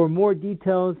for more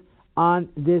details on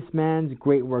this man's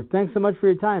great work. Thanks so much for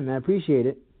your time, man. I appreciate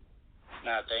it.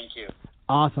 No, thank you.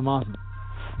 Awesome.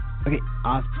 Okay,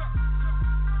 awesome.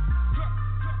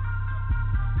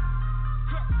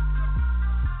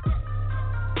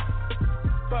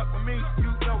 Fuck with me,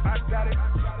 you know I got it.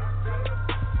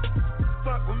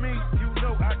 Fuck with me, you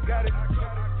know I got it.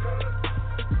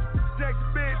 Sex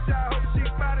bitch, I hope she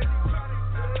got it.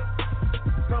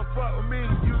 Come fuck with me,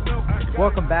 you know I got it.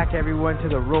 Welcome back, everyone, to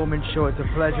the Roman Show. It's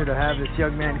a pleasure to have this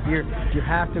young man here. You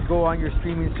have to go on your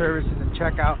streaming services and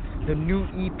check out the new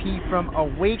EP from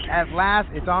Awake at Last.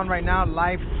 It's on right now,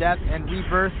 Life, Death, and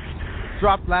Rebirth.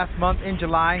 Dropped last month in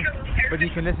July, but you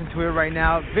can listen to it right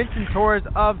now. Vincent Torres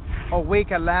of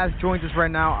Awake at Last joins us right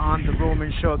now on the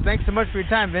Roman Show. Thanks so much for your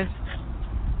time, Vince.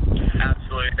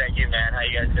 Absolutely. Thank you, man. How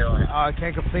you guys doing? I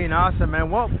can't complain. Awesome,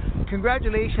 man. Well,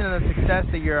 congratulations on the success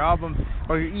that your album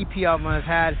or your EP album has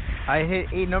had. I hit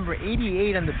number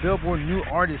 88 on the Billboard New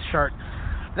Artist chart.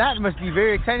 That must be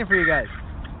very exciting for you guys.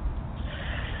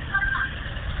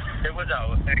 It was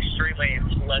an extremely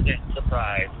pleasant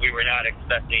surprise. We were not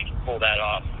expecting to pull that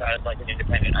off as like an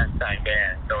independent unsigned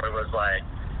band. So it was like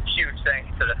huge thanks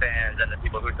to the fans and the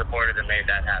people who supported and made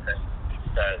that happen.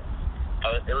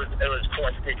 It was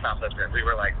quite a accomplishment. We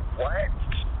were like, what?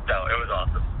 So it was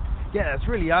awesome. Yeah, that's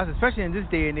really awesome, especially in this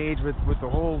day and age with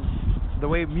the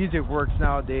way music works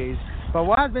nowadays. But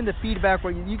what has been the feedback?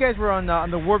 Well, you guys were on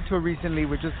the Warped Tour recently,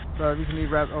 which just recently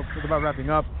about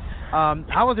wrapping up.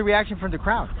 How was the reaction from the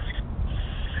crowd?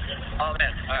 Oh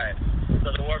man, alright. So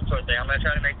the Warped Tour thing, I'm going to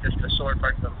try to make this a short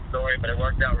version of the story, but it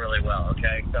worked out really well,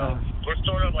 okay? So we're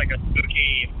sort of like a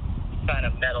spooky kind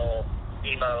of metal,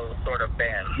 emo sort of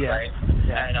band, right?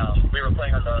 Yeah. And we were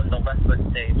playing on the left foot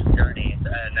stage of Journey,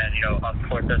 and then, of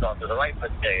course, there's also the right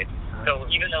foot stage. So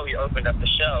even though we opened up the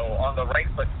show, on the right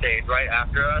foot stage right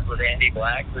after us was Andy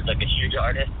Black, who's like a huge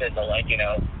artist in the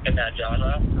in that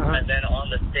genre. And then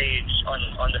on the stage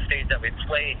that we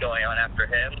played going on after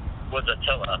him was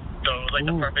Attila. So it was like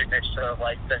the perfect mixture of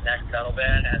like the next metal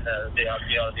band and the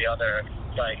other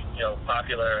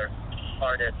popular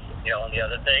artists on the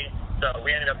other thing. So we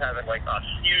ended up having like a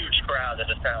huge crowd that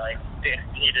just kind of like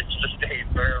needed to stay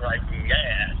for like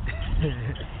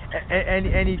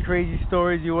Any crazy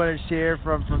stories you want to share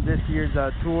from this year's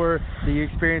tour that you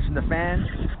experienced from the fans,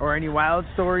 or any wild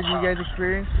stories you guys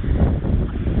experienced?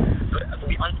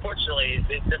 Unfortunately,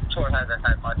 this tour hasn't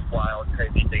had much wild,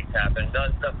 crazy things happen.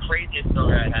 The craziest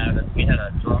story I have is we had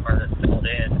a drummer that filled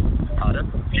in this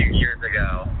was a few years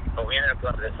ago, but we ended up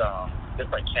going to this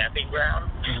like camping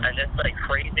ground, and this like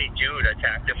crazy dude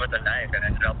attacked him with a knife and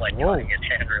ended up like cutting his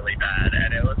hand really bad,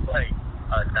 and it was like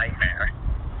a nightmare.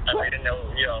 And we didn't know,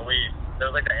 there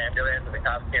was like an ambulance and the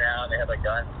cops came out and they had like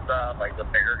guns and stuff, like the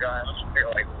bigger guns. We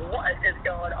were like, what is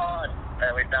going on?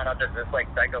 And we found out that this like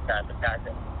psychopath attacked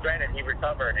him. Granted, he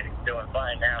recovered and he's doing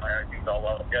fine now and everything's all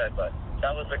well and good, but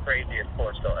that was the craziest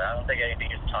sports story. I don't think anything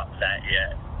has topped that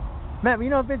yet. Man,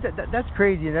 Vince, that's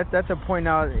crazy. That's a point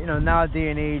now,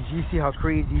 nowadays and age, you see how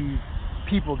crazy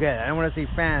people get. I don't want to say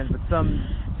fans, but some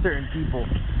certain people.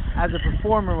 As a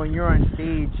performer, when you're on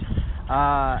stage,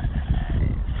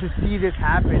 to see this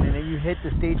happen and then you hit the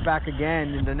stage back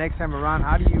again and the next time around,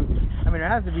 how do you, there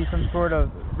has to be some sort of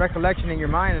recollection in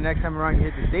your mind the next time around you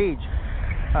hit the stage.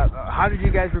 How did you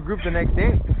guys regroup the next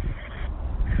day?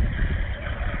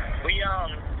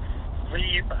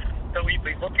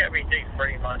 We book everything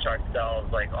pretty much ourselves,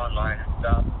 like online and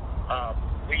stuff.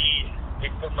 We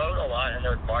promote a lot in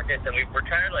those markets, and we're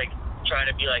trying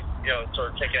to be like,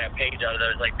 sort of taking a page out of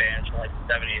those like bands from like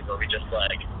the 70s where we just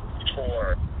like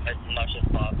tour as much as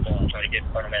possible and try to get in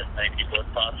front of as many people as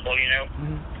possible,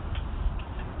 Mm-hmm.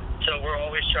 So we're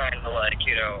always trying to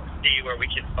see where we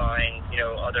can find,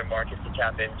 other markets to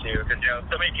tap into, because,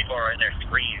 so many people are in their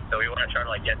screens, so we want to try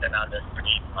to get them out of the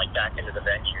screen, back into the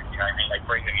venue, you know what I mean?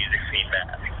 Bring the music scene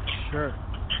back. Sure.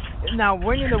 Now,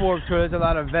 when you're in the Warped Tour, there's a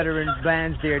lot of veteran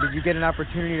bands there. Did you get an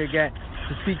opportunity to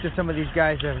speak to some of these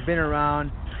guys that have been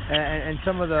around and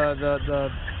some of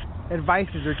the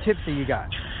advices or tips that you got?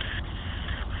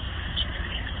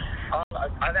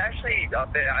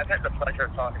 I've had the pleasure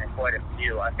of talking to quite a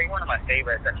few. I think one of my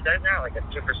favorites, they're not like a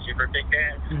super, super big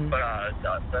band, but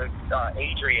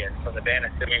Adrian from the band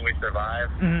Assuming We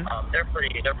Survive, they're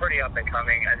pretty up and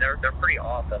coming, and they're pretty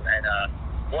awesome. And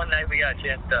one night we got a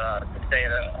chance to stay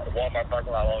at a Walmart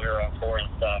parking lot while we were on tour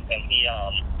and stuff, and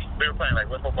we were playing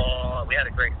wiffle ball, and we had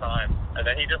a great time. And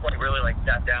then he just really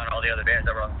sat down all the other bands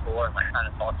that were on tour and kind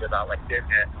of talked about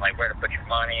business and where to put your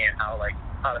money and how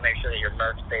to make sure that your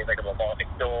merch stays a revolving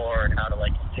door and how to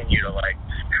continue to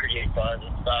create buzz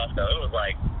and stuff. So it was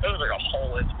a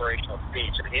whole inspirational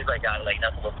speech, and he's got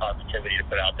nothing but positivity to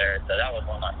put out there. So that was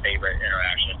one of my favorite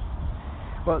interactions.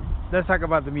 Well, let's talk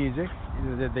about the music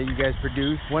that you guys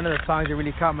produce. One of the songs that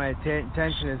really caught my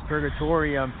attention is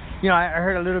Purgatorium. I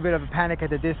heard a little bit of a Panic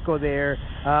at the Disco there,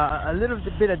 a little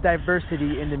bit of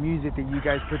diversity in the music that you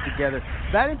guys put together.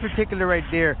 That in particular right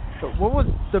there, what was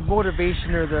the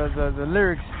motivation or the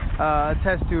lyrics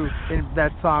attest to in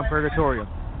that song, Purgatorium?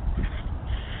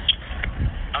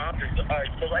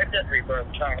 So Life, Death, Rebirth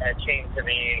kind of changed to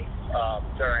me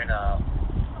during.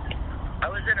 I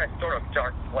was in a sort of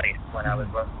dark place when I was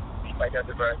Life, Death,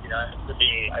 Rebirth. You know,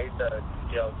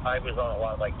 I was on a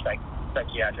lot of like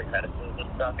psychiatric medicines and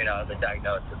stuff. You know, I was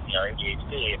diagnosed with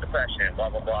ADHD, depression, blah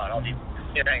blah blah, and all these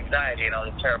anxiety and all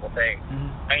these terrible things.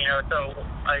 And so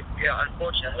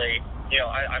unfortunately,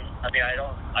 I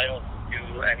don't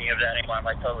do any of that anymore. I'm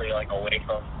like totally like away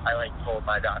from. I like told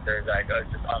my doctors I was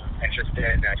just uninterested,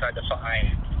 and I tried to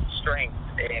find strength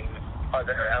in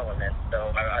other elements.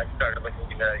 So I started looking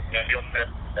into you'll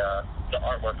notice the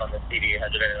artwork on the CD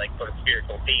has a very like sort of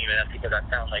spiritual theme, and that's because I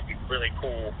found like these really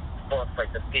cool books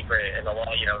like The Secret and the Law,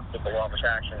 with the Law of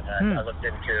Attraction. And I looked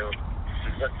into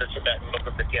the Tibetan Book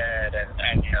of the Dead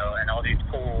and all these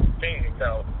cool things.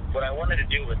 So what I wanted to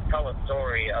do was tell a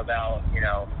story about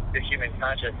the human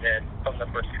consciousness from the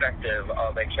perspective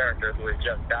of a character who has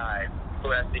just died,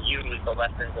 who has to use the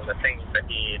lessons and the things that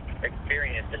he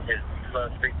experienced in his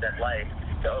most recent life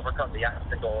to overcome the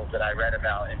obstacles that I read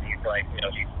about in these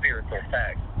these spiritual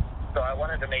texts. So I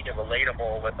wanted to make it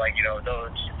relatable with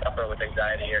those who suffer with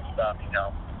anxiety or stuff,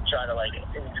 try to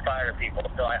inspire people.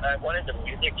 So I wanted the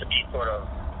music to be sort of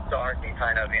dark and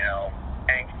kind of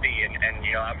angsty and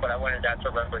but I wanted that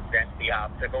to represent the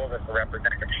obstacles and to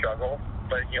represent the struggle.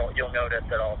 But you'll notice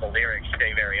that all the lyrics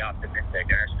stay very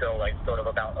optimistic and are still sort of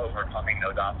about overcoming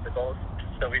those obstacles.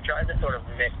 So we tried to sort of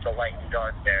mix the light and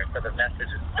dark there, so the message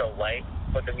is still light,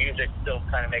 but the music still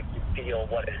kind of makes you feel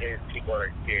what it is people are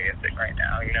experiencing right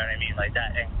now. You know what I mean? Like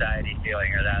that anxiety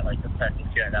feeling or that depression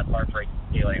feeling, that heartbreak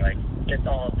feeling, it's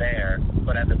all there,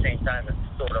 but at the same time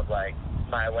it's sort of like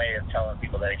my way of telling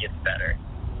people that it gets better.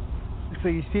 So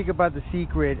you speak about The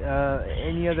Secret.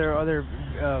 Any other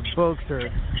books or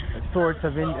sorts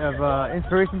of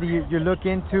inspiration that you look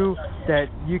into that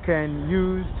you can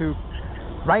use to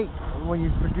write when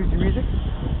you produce your music?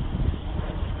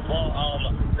 Well,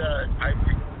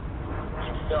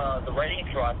 the writing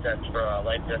process for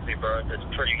Life, Death, Rebirth is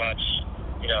pretty much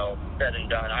said and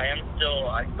done. I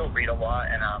still read a lot,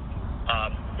 and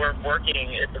we're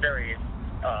working. It's very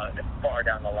it's far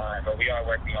down the line, but we are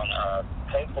working on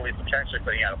hopefully potentially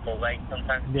putting out a full length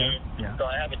sometime soon. Yeah. So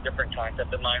I have a different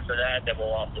concept in mind for that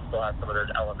will also still have some of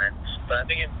those elements. But I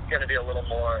think it's going to be a little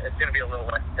more. It's going to be a little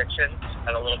less fiction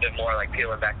and a little bit more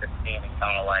peeling back the scene and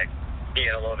kind of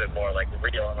being a little bit more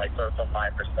real and sort of from my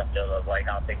perspective of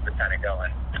how things are kind of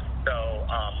going. So,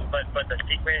 but The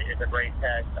Secret is a great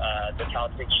text. The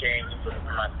Celtic Chains was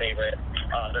my favorite.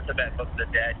 The Tibetan Book of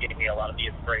the Dead gave me a lot of the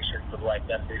inspiration for the Life,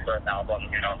 Death, Rebirth album,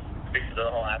 because of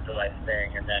the whole afterlife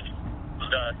thing. And then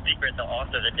The Secret, the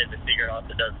author that did The Secret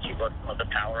also does 2 books called The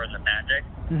Power and The Magic.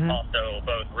 Also,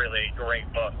 both really great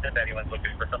books if anyone's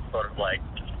looking for some sort of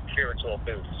spiritual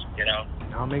boost,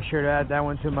 I'll make sure to add that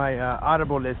one to my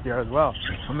Audible list there as well.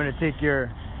 I'm going to take your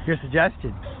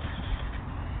suggestion.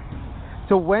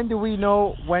 So when do we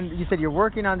know, when you said you're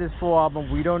working on this full album,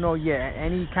 we don't know yet,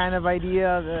 any kind of idea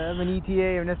of an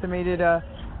ETA or an estimated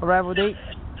arrival date?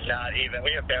 Not even.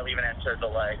 We have barely even entered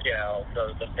the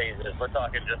phases. We're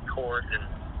talking just chords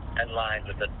and lines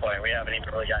at this point. We haven't even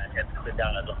really gotten to sit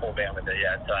down as a full band with it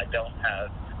yet, so I don't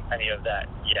have any of that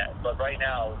yet. But right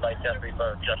now, Life, Death,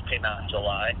 Rebirth just came out in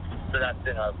July, so that's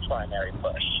been our primary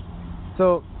push.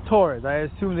 So, Torres,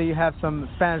 I assume that you have some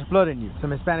Spanish blood in you,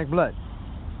 some Hispanic blood.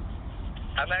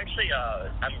 I'm actually,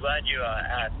 I'm glad you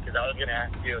asked, because I was going to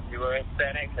ask you if you were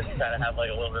Hispanic, because you kind of have a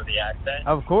little bit of the accent.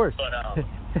 Of course. But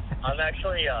I'm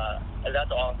actually,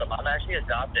 that's awesome. I'm actually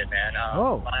adopted, man.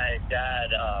 My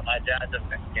dad's a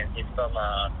Mexican. He's from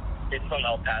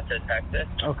El Paso,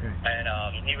 Texas. Okay.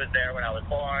 And he was there when I was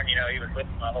born. He was with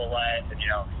me my whole life. And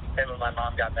him and my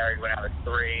mom got married when I was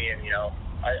 3. And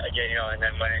and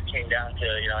then when it came down to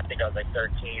I think I was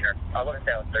 13 or I wouldn't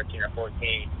say I was 13 or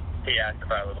 14. He asked if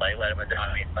I would let him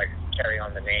adopt me, carry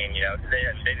on the name, because they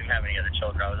didn't have any other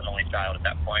children. I was an only child at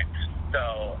that point.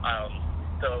 So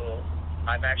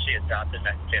I'm actually adopted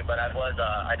Mexican, but I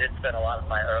did spend a lot of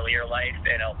my earlier life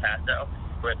in El Paso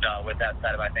with that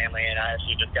side of my family, and I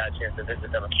actually just got a chance to visit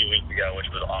them a few weeks ago,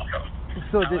 which was awesome.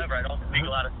 However, I don't speak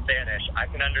a lot of Spanish. I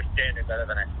can understand it better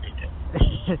than I speak it.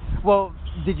 Well,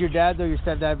 did your dad or your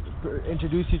stepdad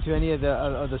introduce you to any of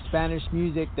the Spanish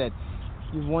music that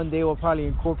you one day will probably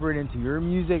incorporate into your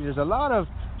music? There's a lot of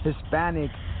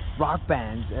Hispanic rock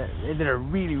bands that are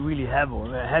really, really heavy.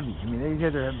 I mean, these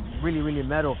guys are really, really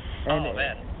metal. And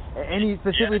man. Any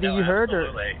specifically that you heard,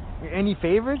 absolutely. Or any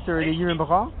favorites, or that you remember?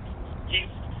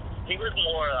 He was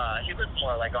more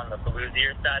on the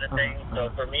bluesier side of things. So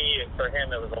for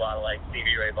him, it was a lot of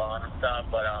Stevie Ray Vaughan and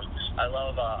stuff. But I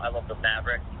love the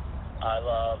Mavericks. I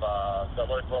love the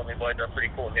Los Lonely Boys are a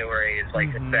pretty cool newer age, like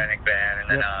Hispanic band,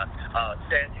 and then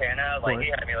Santana. Like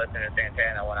he had me listening to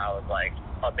Santana when I was like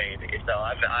a baby. So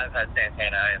I've had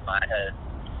Santana in my head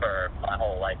for my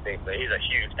whole life basically. He's a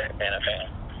huge Santana fan.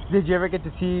 Did you ever get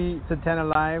to see Santana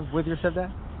live with your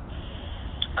stepdad?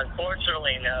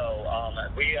 Unfortunately, no.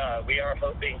 We are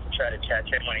hoping to try to catch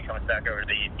him when he comes back over to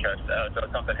the East Coast, though. So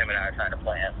it's something him and I are trying to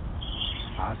plan.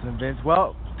 Awesome, Vince.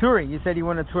 Well, touring. You said you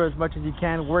want to tour as much as you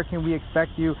can. Where can we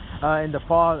expect you in the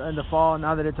fall?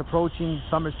 Now that it's approaching,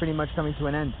 summer's pretty much coming to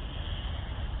an end.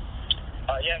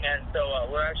 Yeah, man. So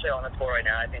we're actually on a tour right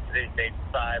now. I think today's date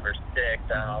 5 or 6.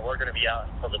 We're going to be out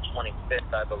until the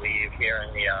 25th, I believe, here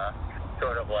in the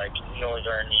sort of like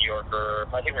northern New York, or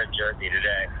I think we're in Jersey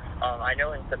today. I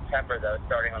know in September, though,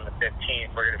 starting on the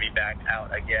 15th, we're going to be back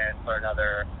out again for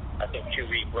another, I think,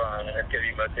 2-week run, and it's going to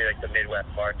be mostly like the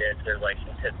Midwest markets. There's like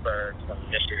some Pittsburgh, some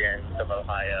Michigan, some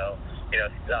Ohio,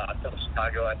 some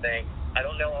Chicago, I think. I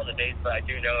don't know all the dates, but I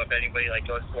do know if anybody like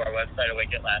goes to our website at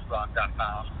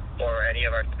wakeatlastrock.com or any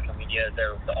of our social media,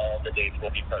 all the dates will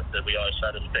be posted. We always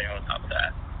try to stay on top of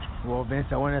that. Well, Vince,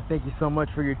 I want to thank you so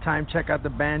much for your time. Check out the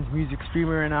band's music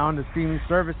streaming right now on the streaming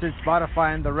services,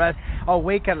 Spotify, and the rest.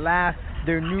 Awake at Last,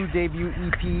 their new debut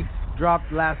EP,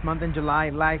 dropped last month in July.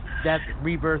 Life, Death,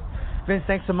 Rebirth. Vince,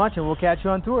 thanks so much, and we'll catch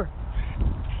you on tour.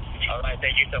 All right,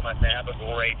 thank you so much, man. Have a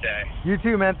great day. You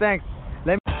too, man. Thanks.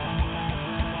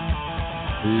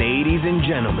 Ladies and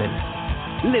gentlemen,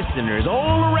 listeners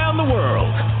all around the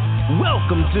world,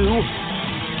 welcome to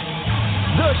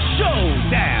The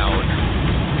Showdown.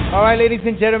 All right, ladies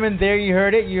and gentlemen, there you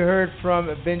heard it. You heard from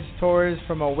Vincent Torres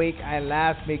from Awake at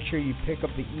Last. Make sure you pick up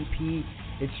the EP.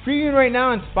 It's streaming right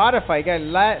now on Spotify. You got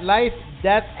Life,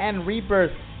 Death, and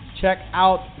Rebirth. Check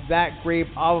out that great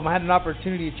album. I had an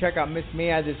opportunity to check out Miss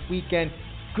Maya this weekend.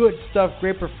 Good stuff,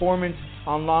 great performance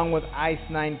along with Ice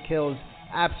Nine Kills.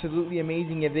 Absolutely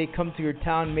amazing. If they come to your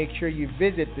town, make sure you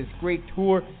visit this great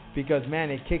tour because,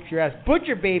 man, it kicks your ass.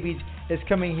 Butcher Babies is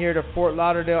coming here to Fort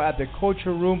Lauderdale at the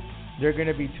Culture Room. They're going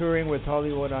to be touring with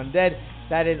Hollywood Undead.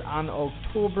 That is on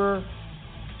October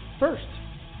 1st.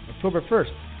 October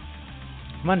 1st.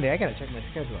 Monday. I got to check my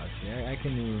schedule actually. I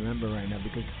can't even remember right now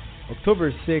because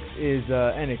October 6th is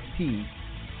NXT.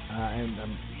 And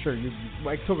I'm sure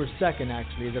October 2nd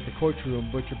actually is at the Culture Room,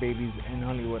 Butcher Babies and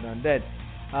Hollywood Undead.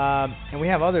 And we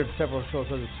have several shows.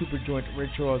 So the Super Joint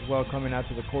Ritual as well coming out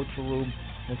to the Culture Room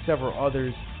and several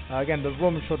others. Again,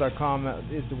 theromanshow.com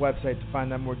is the website to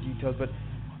find out more details. But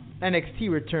NXT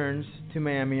returns to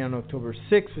Miami on October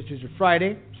 6th, which is a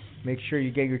Friday. Make sure you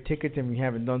get your tickets, and if you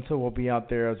haven't done so, we'll be out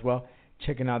there as well,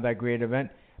 checking out that great event.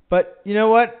 But you know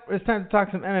what? It's time to talk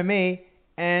some MMA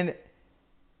and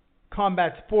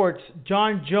combat sports.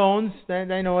 John Jones,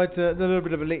 I know it's a little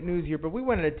bit of a late news here, but we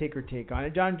wanted to take her take on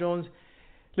it. John Jones,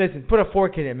 listen, put a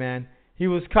fork in it, man. He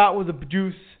was caught with the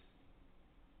juice.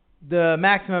 The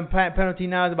maximum penalty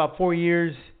now is about 4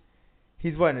 years.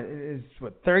 He's what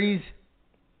 30s?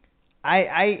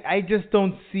 I just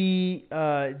don't see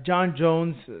John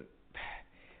Jones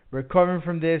recovering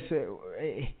from this.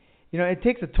 It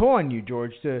takes a toll on you,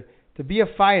 George, to be a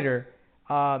fighter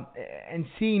and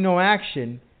see no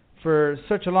action for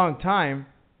such a long time.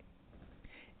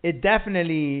 It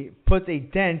definitely puts a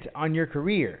dent on your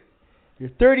career. You're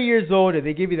 30 years old, and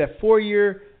they give you that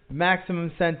 4-year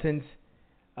maximum sentence,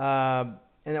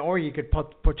 or you could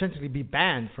potentially be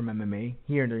banned from MMA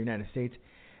here in the United States.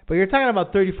 But you're talking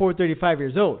about 34, 35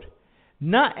 years old.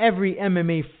 Not every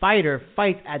MMA fighter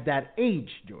fights at that age,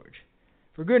 George.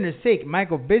 For goodness sake,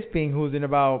 Michael Bisping, who's in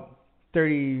about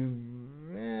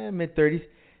mid-30s,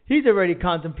 he's already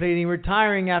contemplating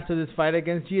retiring after this fight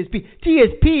against GSP.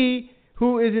 GSP,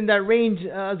 who is in that range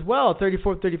as well,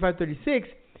 34, 35, 36,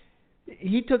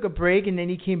 he took a break and then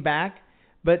he came back.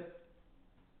 But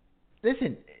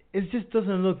listen, it just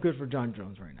doesn't look good for John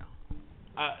Jones right now.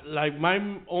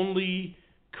 My only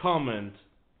comment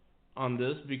on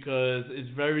this, because it's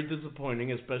very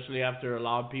disappointing, especially after a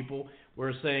lot of people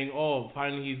were saying, oh,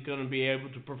 finally he's going to be able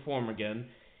to perform again.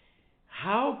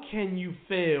 How can you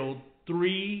fail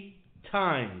 3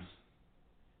 times?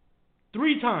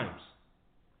 3 times.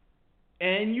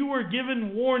 And you were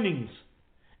given warnings.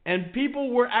 And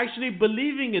people were actually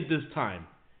believing it this time.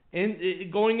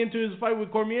 And going into his fight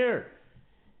with Cormier.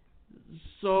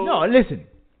 So no, listen.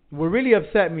 What really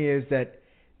upset me is that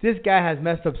this guy has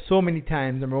messed up so many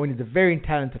times. Number one, he's a very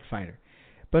talented fighter.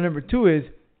 But number two is,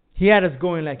 he had us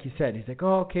going like you said. He's like,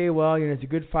 oh, okay, well, he's a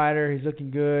good fighter. He's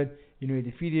looking good. He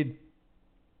defeated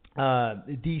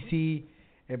DC,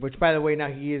 which, by the way, now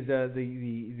he is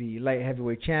the light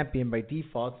heavyweight champion by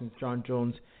default since John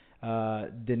Jones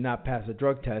did not pass a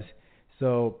drug test.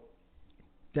 So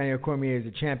Daniel Cormier is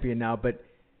a champion now. But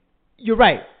you're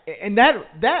right, and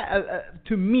that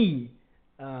to me,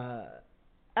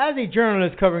 as a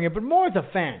journalist covering it, but more as a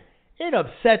fan, it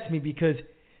upsets me because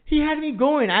he had me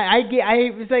going. I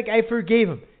was like, I forgave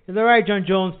him. It's all right, John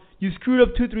Jones. You screwed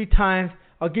up 2-3 times.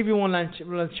 I'll give you one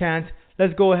last chance.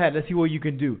 Let's go ahead. Let's see what you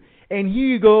can do. And here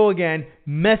you go again,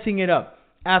 messing it up.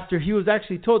 After he was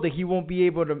actually told that he won't be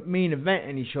able to main event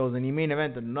any shows, and he main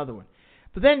evented another one.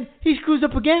 But then he screws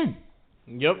up again.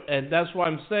 Yep, and that's why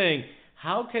I'm saying,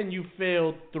 how can you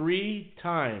fail 3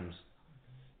 times?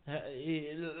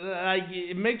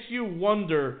 It makes you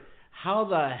wonder how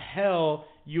the hell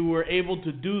you were able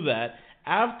to do that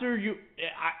after you.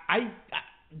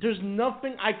 There's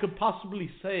nothing I could possibly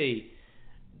say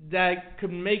that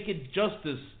could make it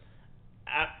justice.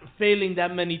 Failing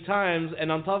that many times,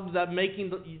 and on top of that,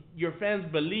 making your fans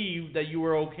believe that you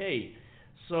were okay.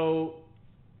 So,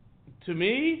 to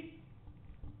me,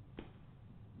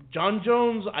 John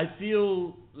Jones, I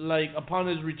feel like upon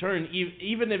his return,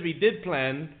 even if he did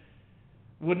plan,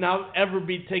 would not ever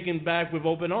be taken back with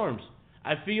open arms.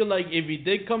 I feel like if he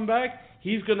did come back,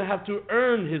 he's going to have to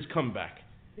earn his comeback.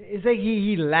 It's like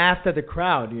he laughed at the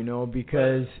crowd,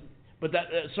 because... But that,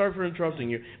 sorry for interrupting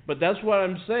you, but that's what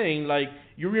I'm saying. Like,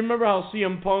 you remember how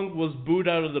CM Punk was booed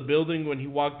out of the building when he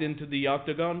walked into the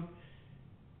octagon?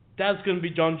 That's going to be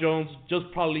John Jones, just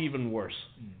probably even worse.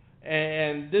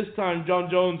 And this time, John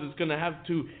Jones is going to have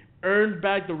to earn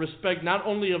back the respect not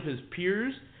only of his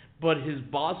peers, but his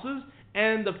bosses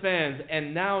and the fans.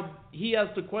 And now he has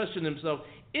to question himself,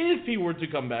 if he were to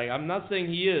come back, I'm not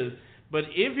saying he is, but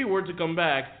if he were to come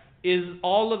back, is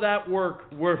all of that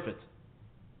work worth it?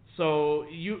 So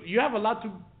you have a lot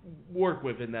to work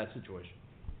with in that situation.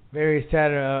 Very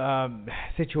sad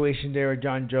situation there with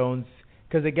John Jones,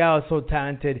 because the guy was so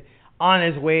talented, on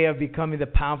his way of becoming the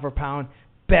pound-for-pound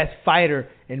best fighter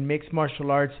in mixed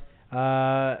martial arts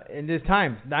in this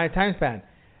time span.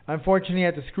 Unfortunately, he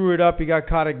had to screw it up. He got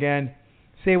caught again.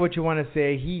 Say what you want to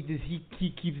say. He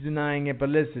keeps denying it. But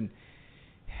listen,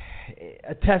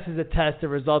 a test is a test. The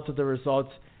results are the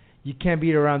results. You can't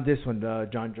beat around this one,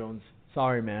 John Jones.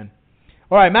 Sorry, man.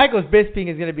 All right, Michael Bisping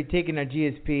is going to be taking on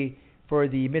GSP for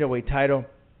the middleweight title.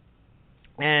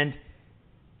 And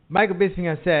Michael Bisping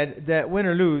has said that win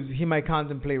or lose, he might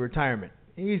contemplate retirement.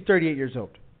 He's 38 years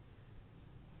old.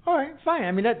 All right, fine.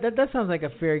 I mean, that sounds like a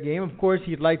fair game. Of course,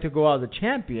 he'd like to go out as a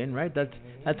champion, right?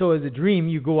 That's always a dream.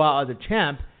 You go out as a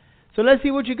champ. So let's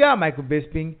see what you got, Michael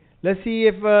Bisping. Let's see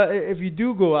if you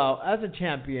do go out as a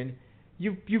champion.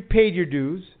 You've paid your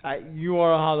dues. You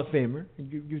are a Hall of Famer.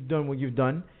 You've done what you've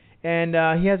done. And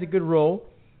he has a good role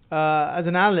as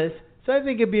an analyst. So I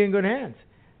think he'll be in good hands.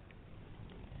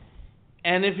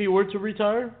 And if he were to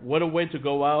retire, what a way to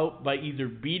go out by either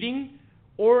beating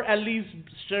or at least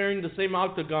sharing the same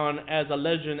octagon as a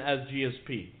legend as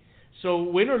GSP. So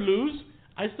win or lose,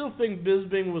 I still think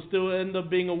Bisping will still end up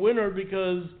being a winner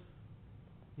because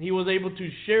he was able to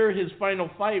share his final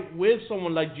fight with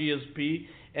someone like GSP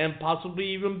and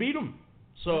possibly even beat him.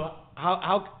 So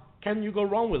how can you go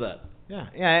wrong with that? Yeah,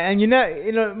 and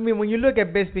I mean, when you look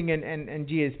at Bisping and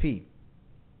GSP,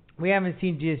 we haven't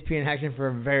seen GSP in action for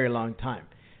a very long time.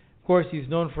 Of course, he's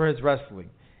known for his wrestling.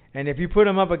 And if you put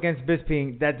him up against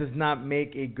Bisping, that does not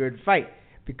make a good fight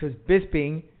because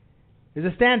Bisping is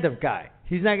a stand-up guy.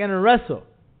 He's not going to wrestle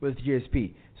with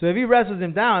GSP. So if he wrestles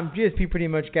him down, GSP pretty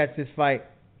much gets this fight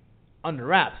under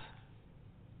wraps.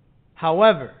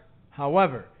 However,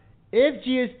 if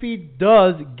GSP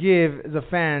does give the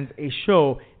fans a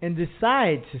show and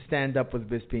decides to stand up with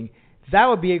Bisping, that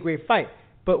would be a great fight.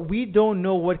 But we don't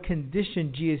know what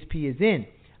condition GSP is in.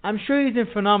 I'm sure he's in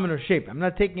phenomenal shape. I'm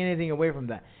not taking anything away from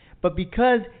that. But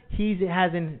because he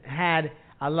hasn't been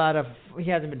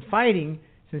fighting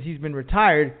since he's been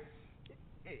retired,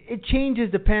 it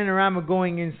changes the panorama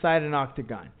going inside an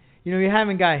octagon. You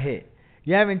haven't got hit.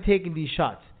 You haven't taken these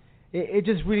shots. It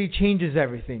just really changes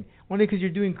everything. Only because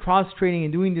you're doing cross-training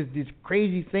and doing these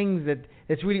crazy things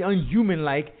that's really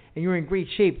unhuman-like and you're in great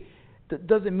shape. That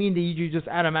doesn't mean that you just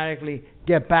automatically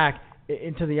get back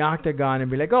into the octagon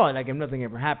and be like, oh, like if nothing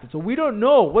ever happened. So we don't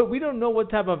know what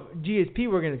type of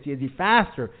GSP we're going to see. Is he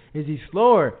faster? Is he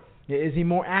slower? Is he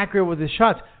more accurate with his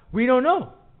shots? We don't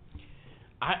know.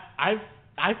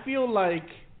 I feel like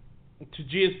to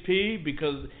GSP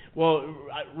because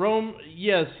Rome,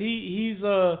 yes, we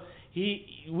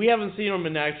haven't seen him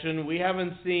in action. We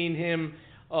haven't seen him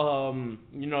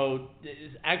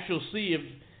actually see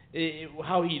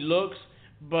how he looks.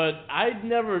 But I'd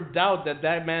never doubt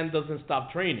that man doesn't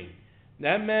stop training.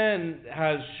 That man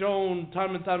has shown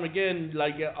time and time again,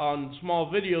 like on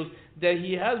small videos, that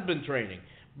he has been training.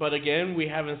 But again, we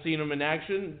haven't seen him in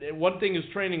action. One thing is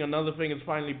training, another thing is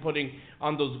finally putting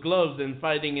on those gloves and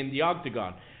fighting in the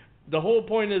octagon. The whole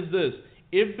point is this.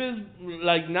 If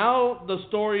now the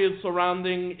story is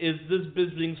surrounding, is this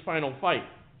Bisping's final fight?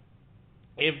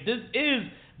 If this is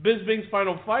Bisping's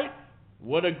final fight,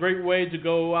 what a great way to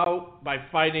go out by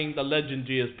fighting the legend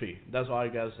GSP. That's all I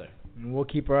gotta say. We'll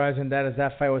keep our eyes on that as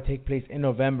that fight will take place in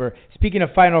November. Speaking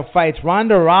of final fights,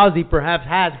 Ronda Rousey perhaps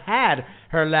has had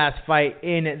her last fight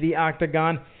in the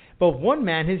octagon. But one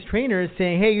man, his trainer, is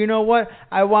saying, hey, you know what?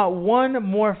 I want one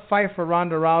more fight for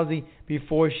Ronda Rousey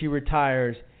before she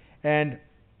retires. And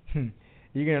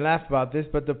you're going to laugh about this,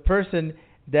 but the person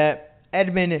that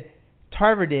Edmund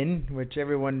Tarverdin, which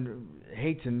everyone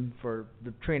hates him for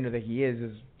the trainer that he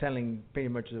is telling pretty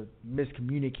much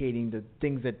miscommunicating the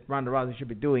things that Ronda Rousey should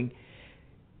be doing.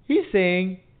 He's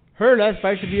saying her last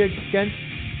fight should be against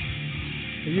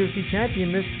the UFC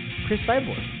champion, Miss Chris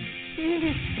Cyborg.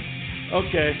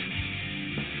 Okay.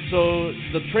 So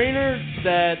the trainer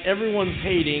that everyone's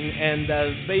hating and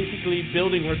that's basically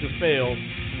building her to fail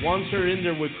wants her in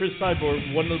there with Chris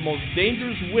Cyborg, one of the most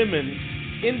dangerous women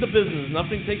in the business.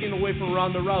 Nothing taken away from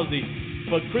Ronda Rousey,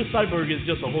 but Chris Cyborg is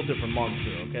just a whole different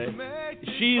monster, okay?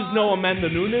 She's no Amanda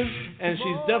Nunes, and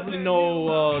she's definitely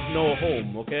no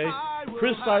Holm, okay?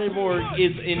 Chris Cyborg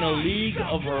is in a league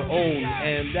of her own,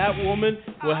 and that woman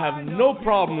will have no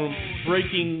problem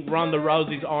breaking Ronda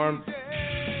Rousey's arm.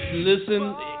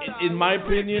 Listen, in my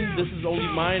opinion, this is only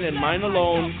mine and mine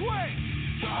alone.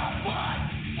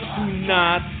 Do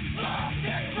not,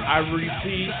 I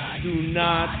repeat, do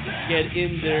not get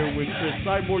in there with Chris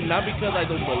Cyborg. Not because I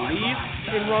don't believe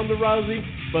in Ronda Rousey,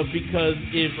 but because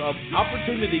if an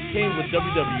opportunity came with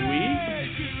WWE,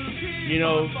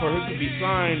 for her to be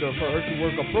signed or for her to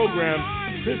work a program,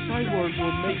 Chris Cyborg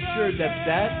will make sure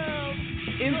that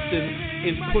instance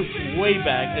is pushed way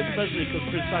back, especially because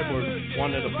Chris Cyborg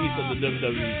wanted a piece of the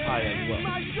WWE pie as well.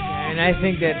 And I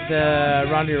think that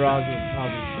Ronda Rousey will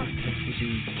probably be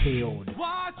KO'd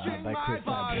by Chris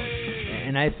Cyborg.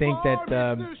 And I think that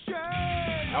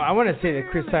I want to say that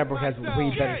Chris Cyborg has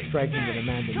way better striking than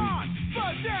Amanda Nunes.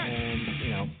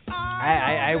 And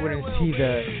I wouldn't see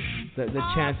the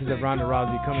chances of Ronda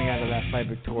Rousey coming out of that fight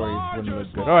victorious wouldn't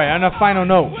look good. All right, on a final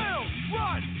note,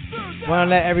 want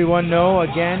to let everyone know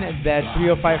again that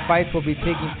 305 Fights will be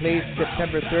taking place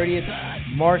September 30th.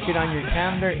 Mark it on your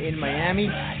calendar in Miami.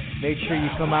 Make sure you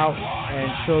come out and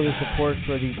show the support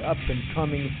for these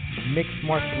up-and-coming mixed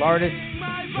martial artists.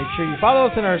 Make sure you follow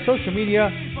us on our social media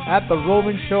at The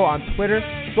Roman Show on Twitter,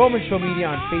 Roman Show Media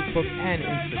on Facebook and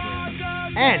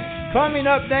Instagram. And coming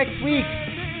up next week,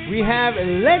 we have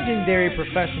legendary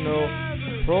professional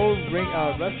pro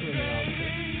wrestling announcer,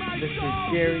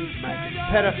 Mr. Jerry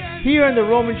Petta, here on The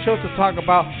Roman Show to talk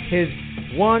about his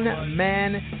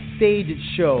one-man stage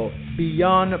show,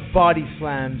 Beyond Body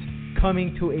Slams,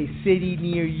 coming to a city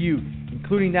near you,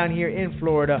 including down here in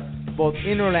Florida, both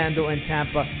in Orlando and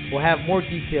Tampa. We'll have more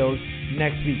details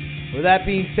next week. With that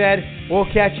being said,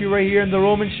 we'll catch you right here in The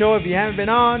Roman Show. If you haven't been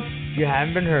on, you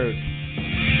haven't been heard.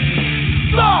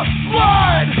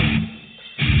 Subscribe!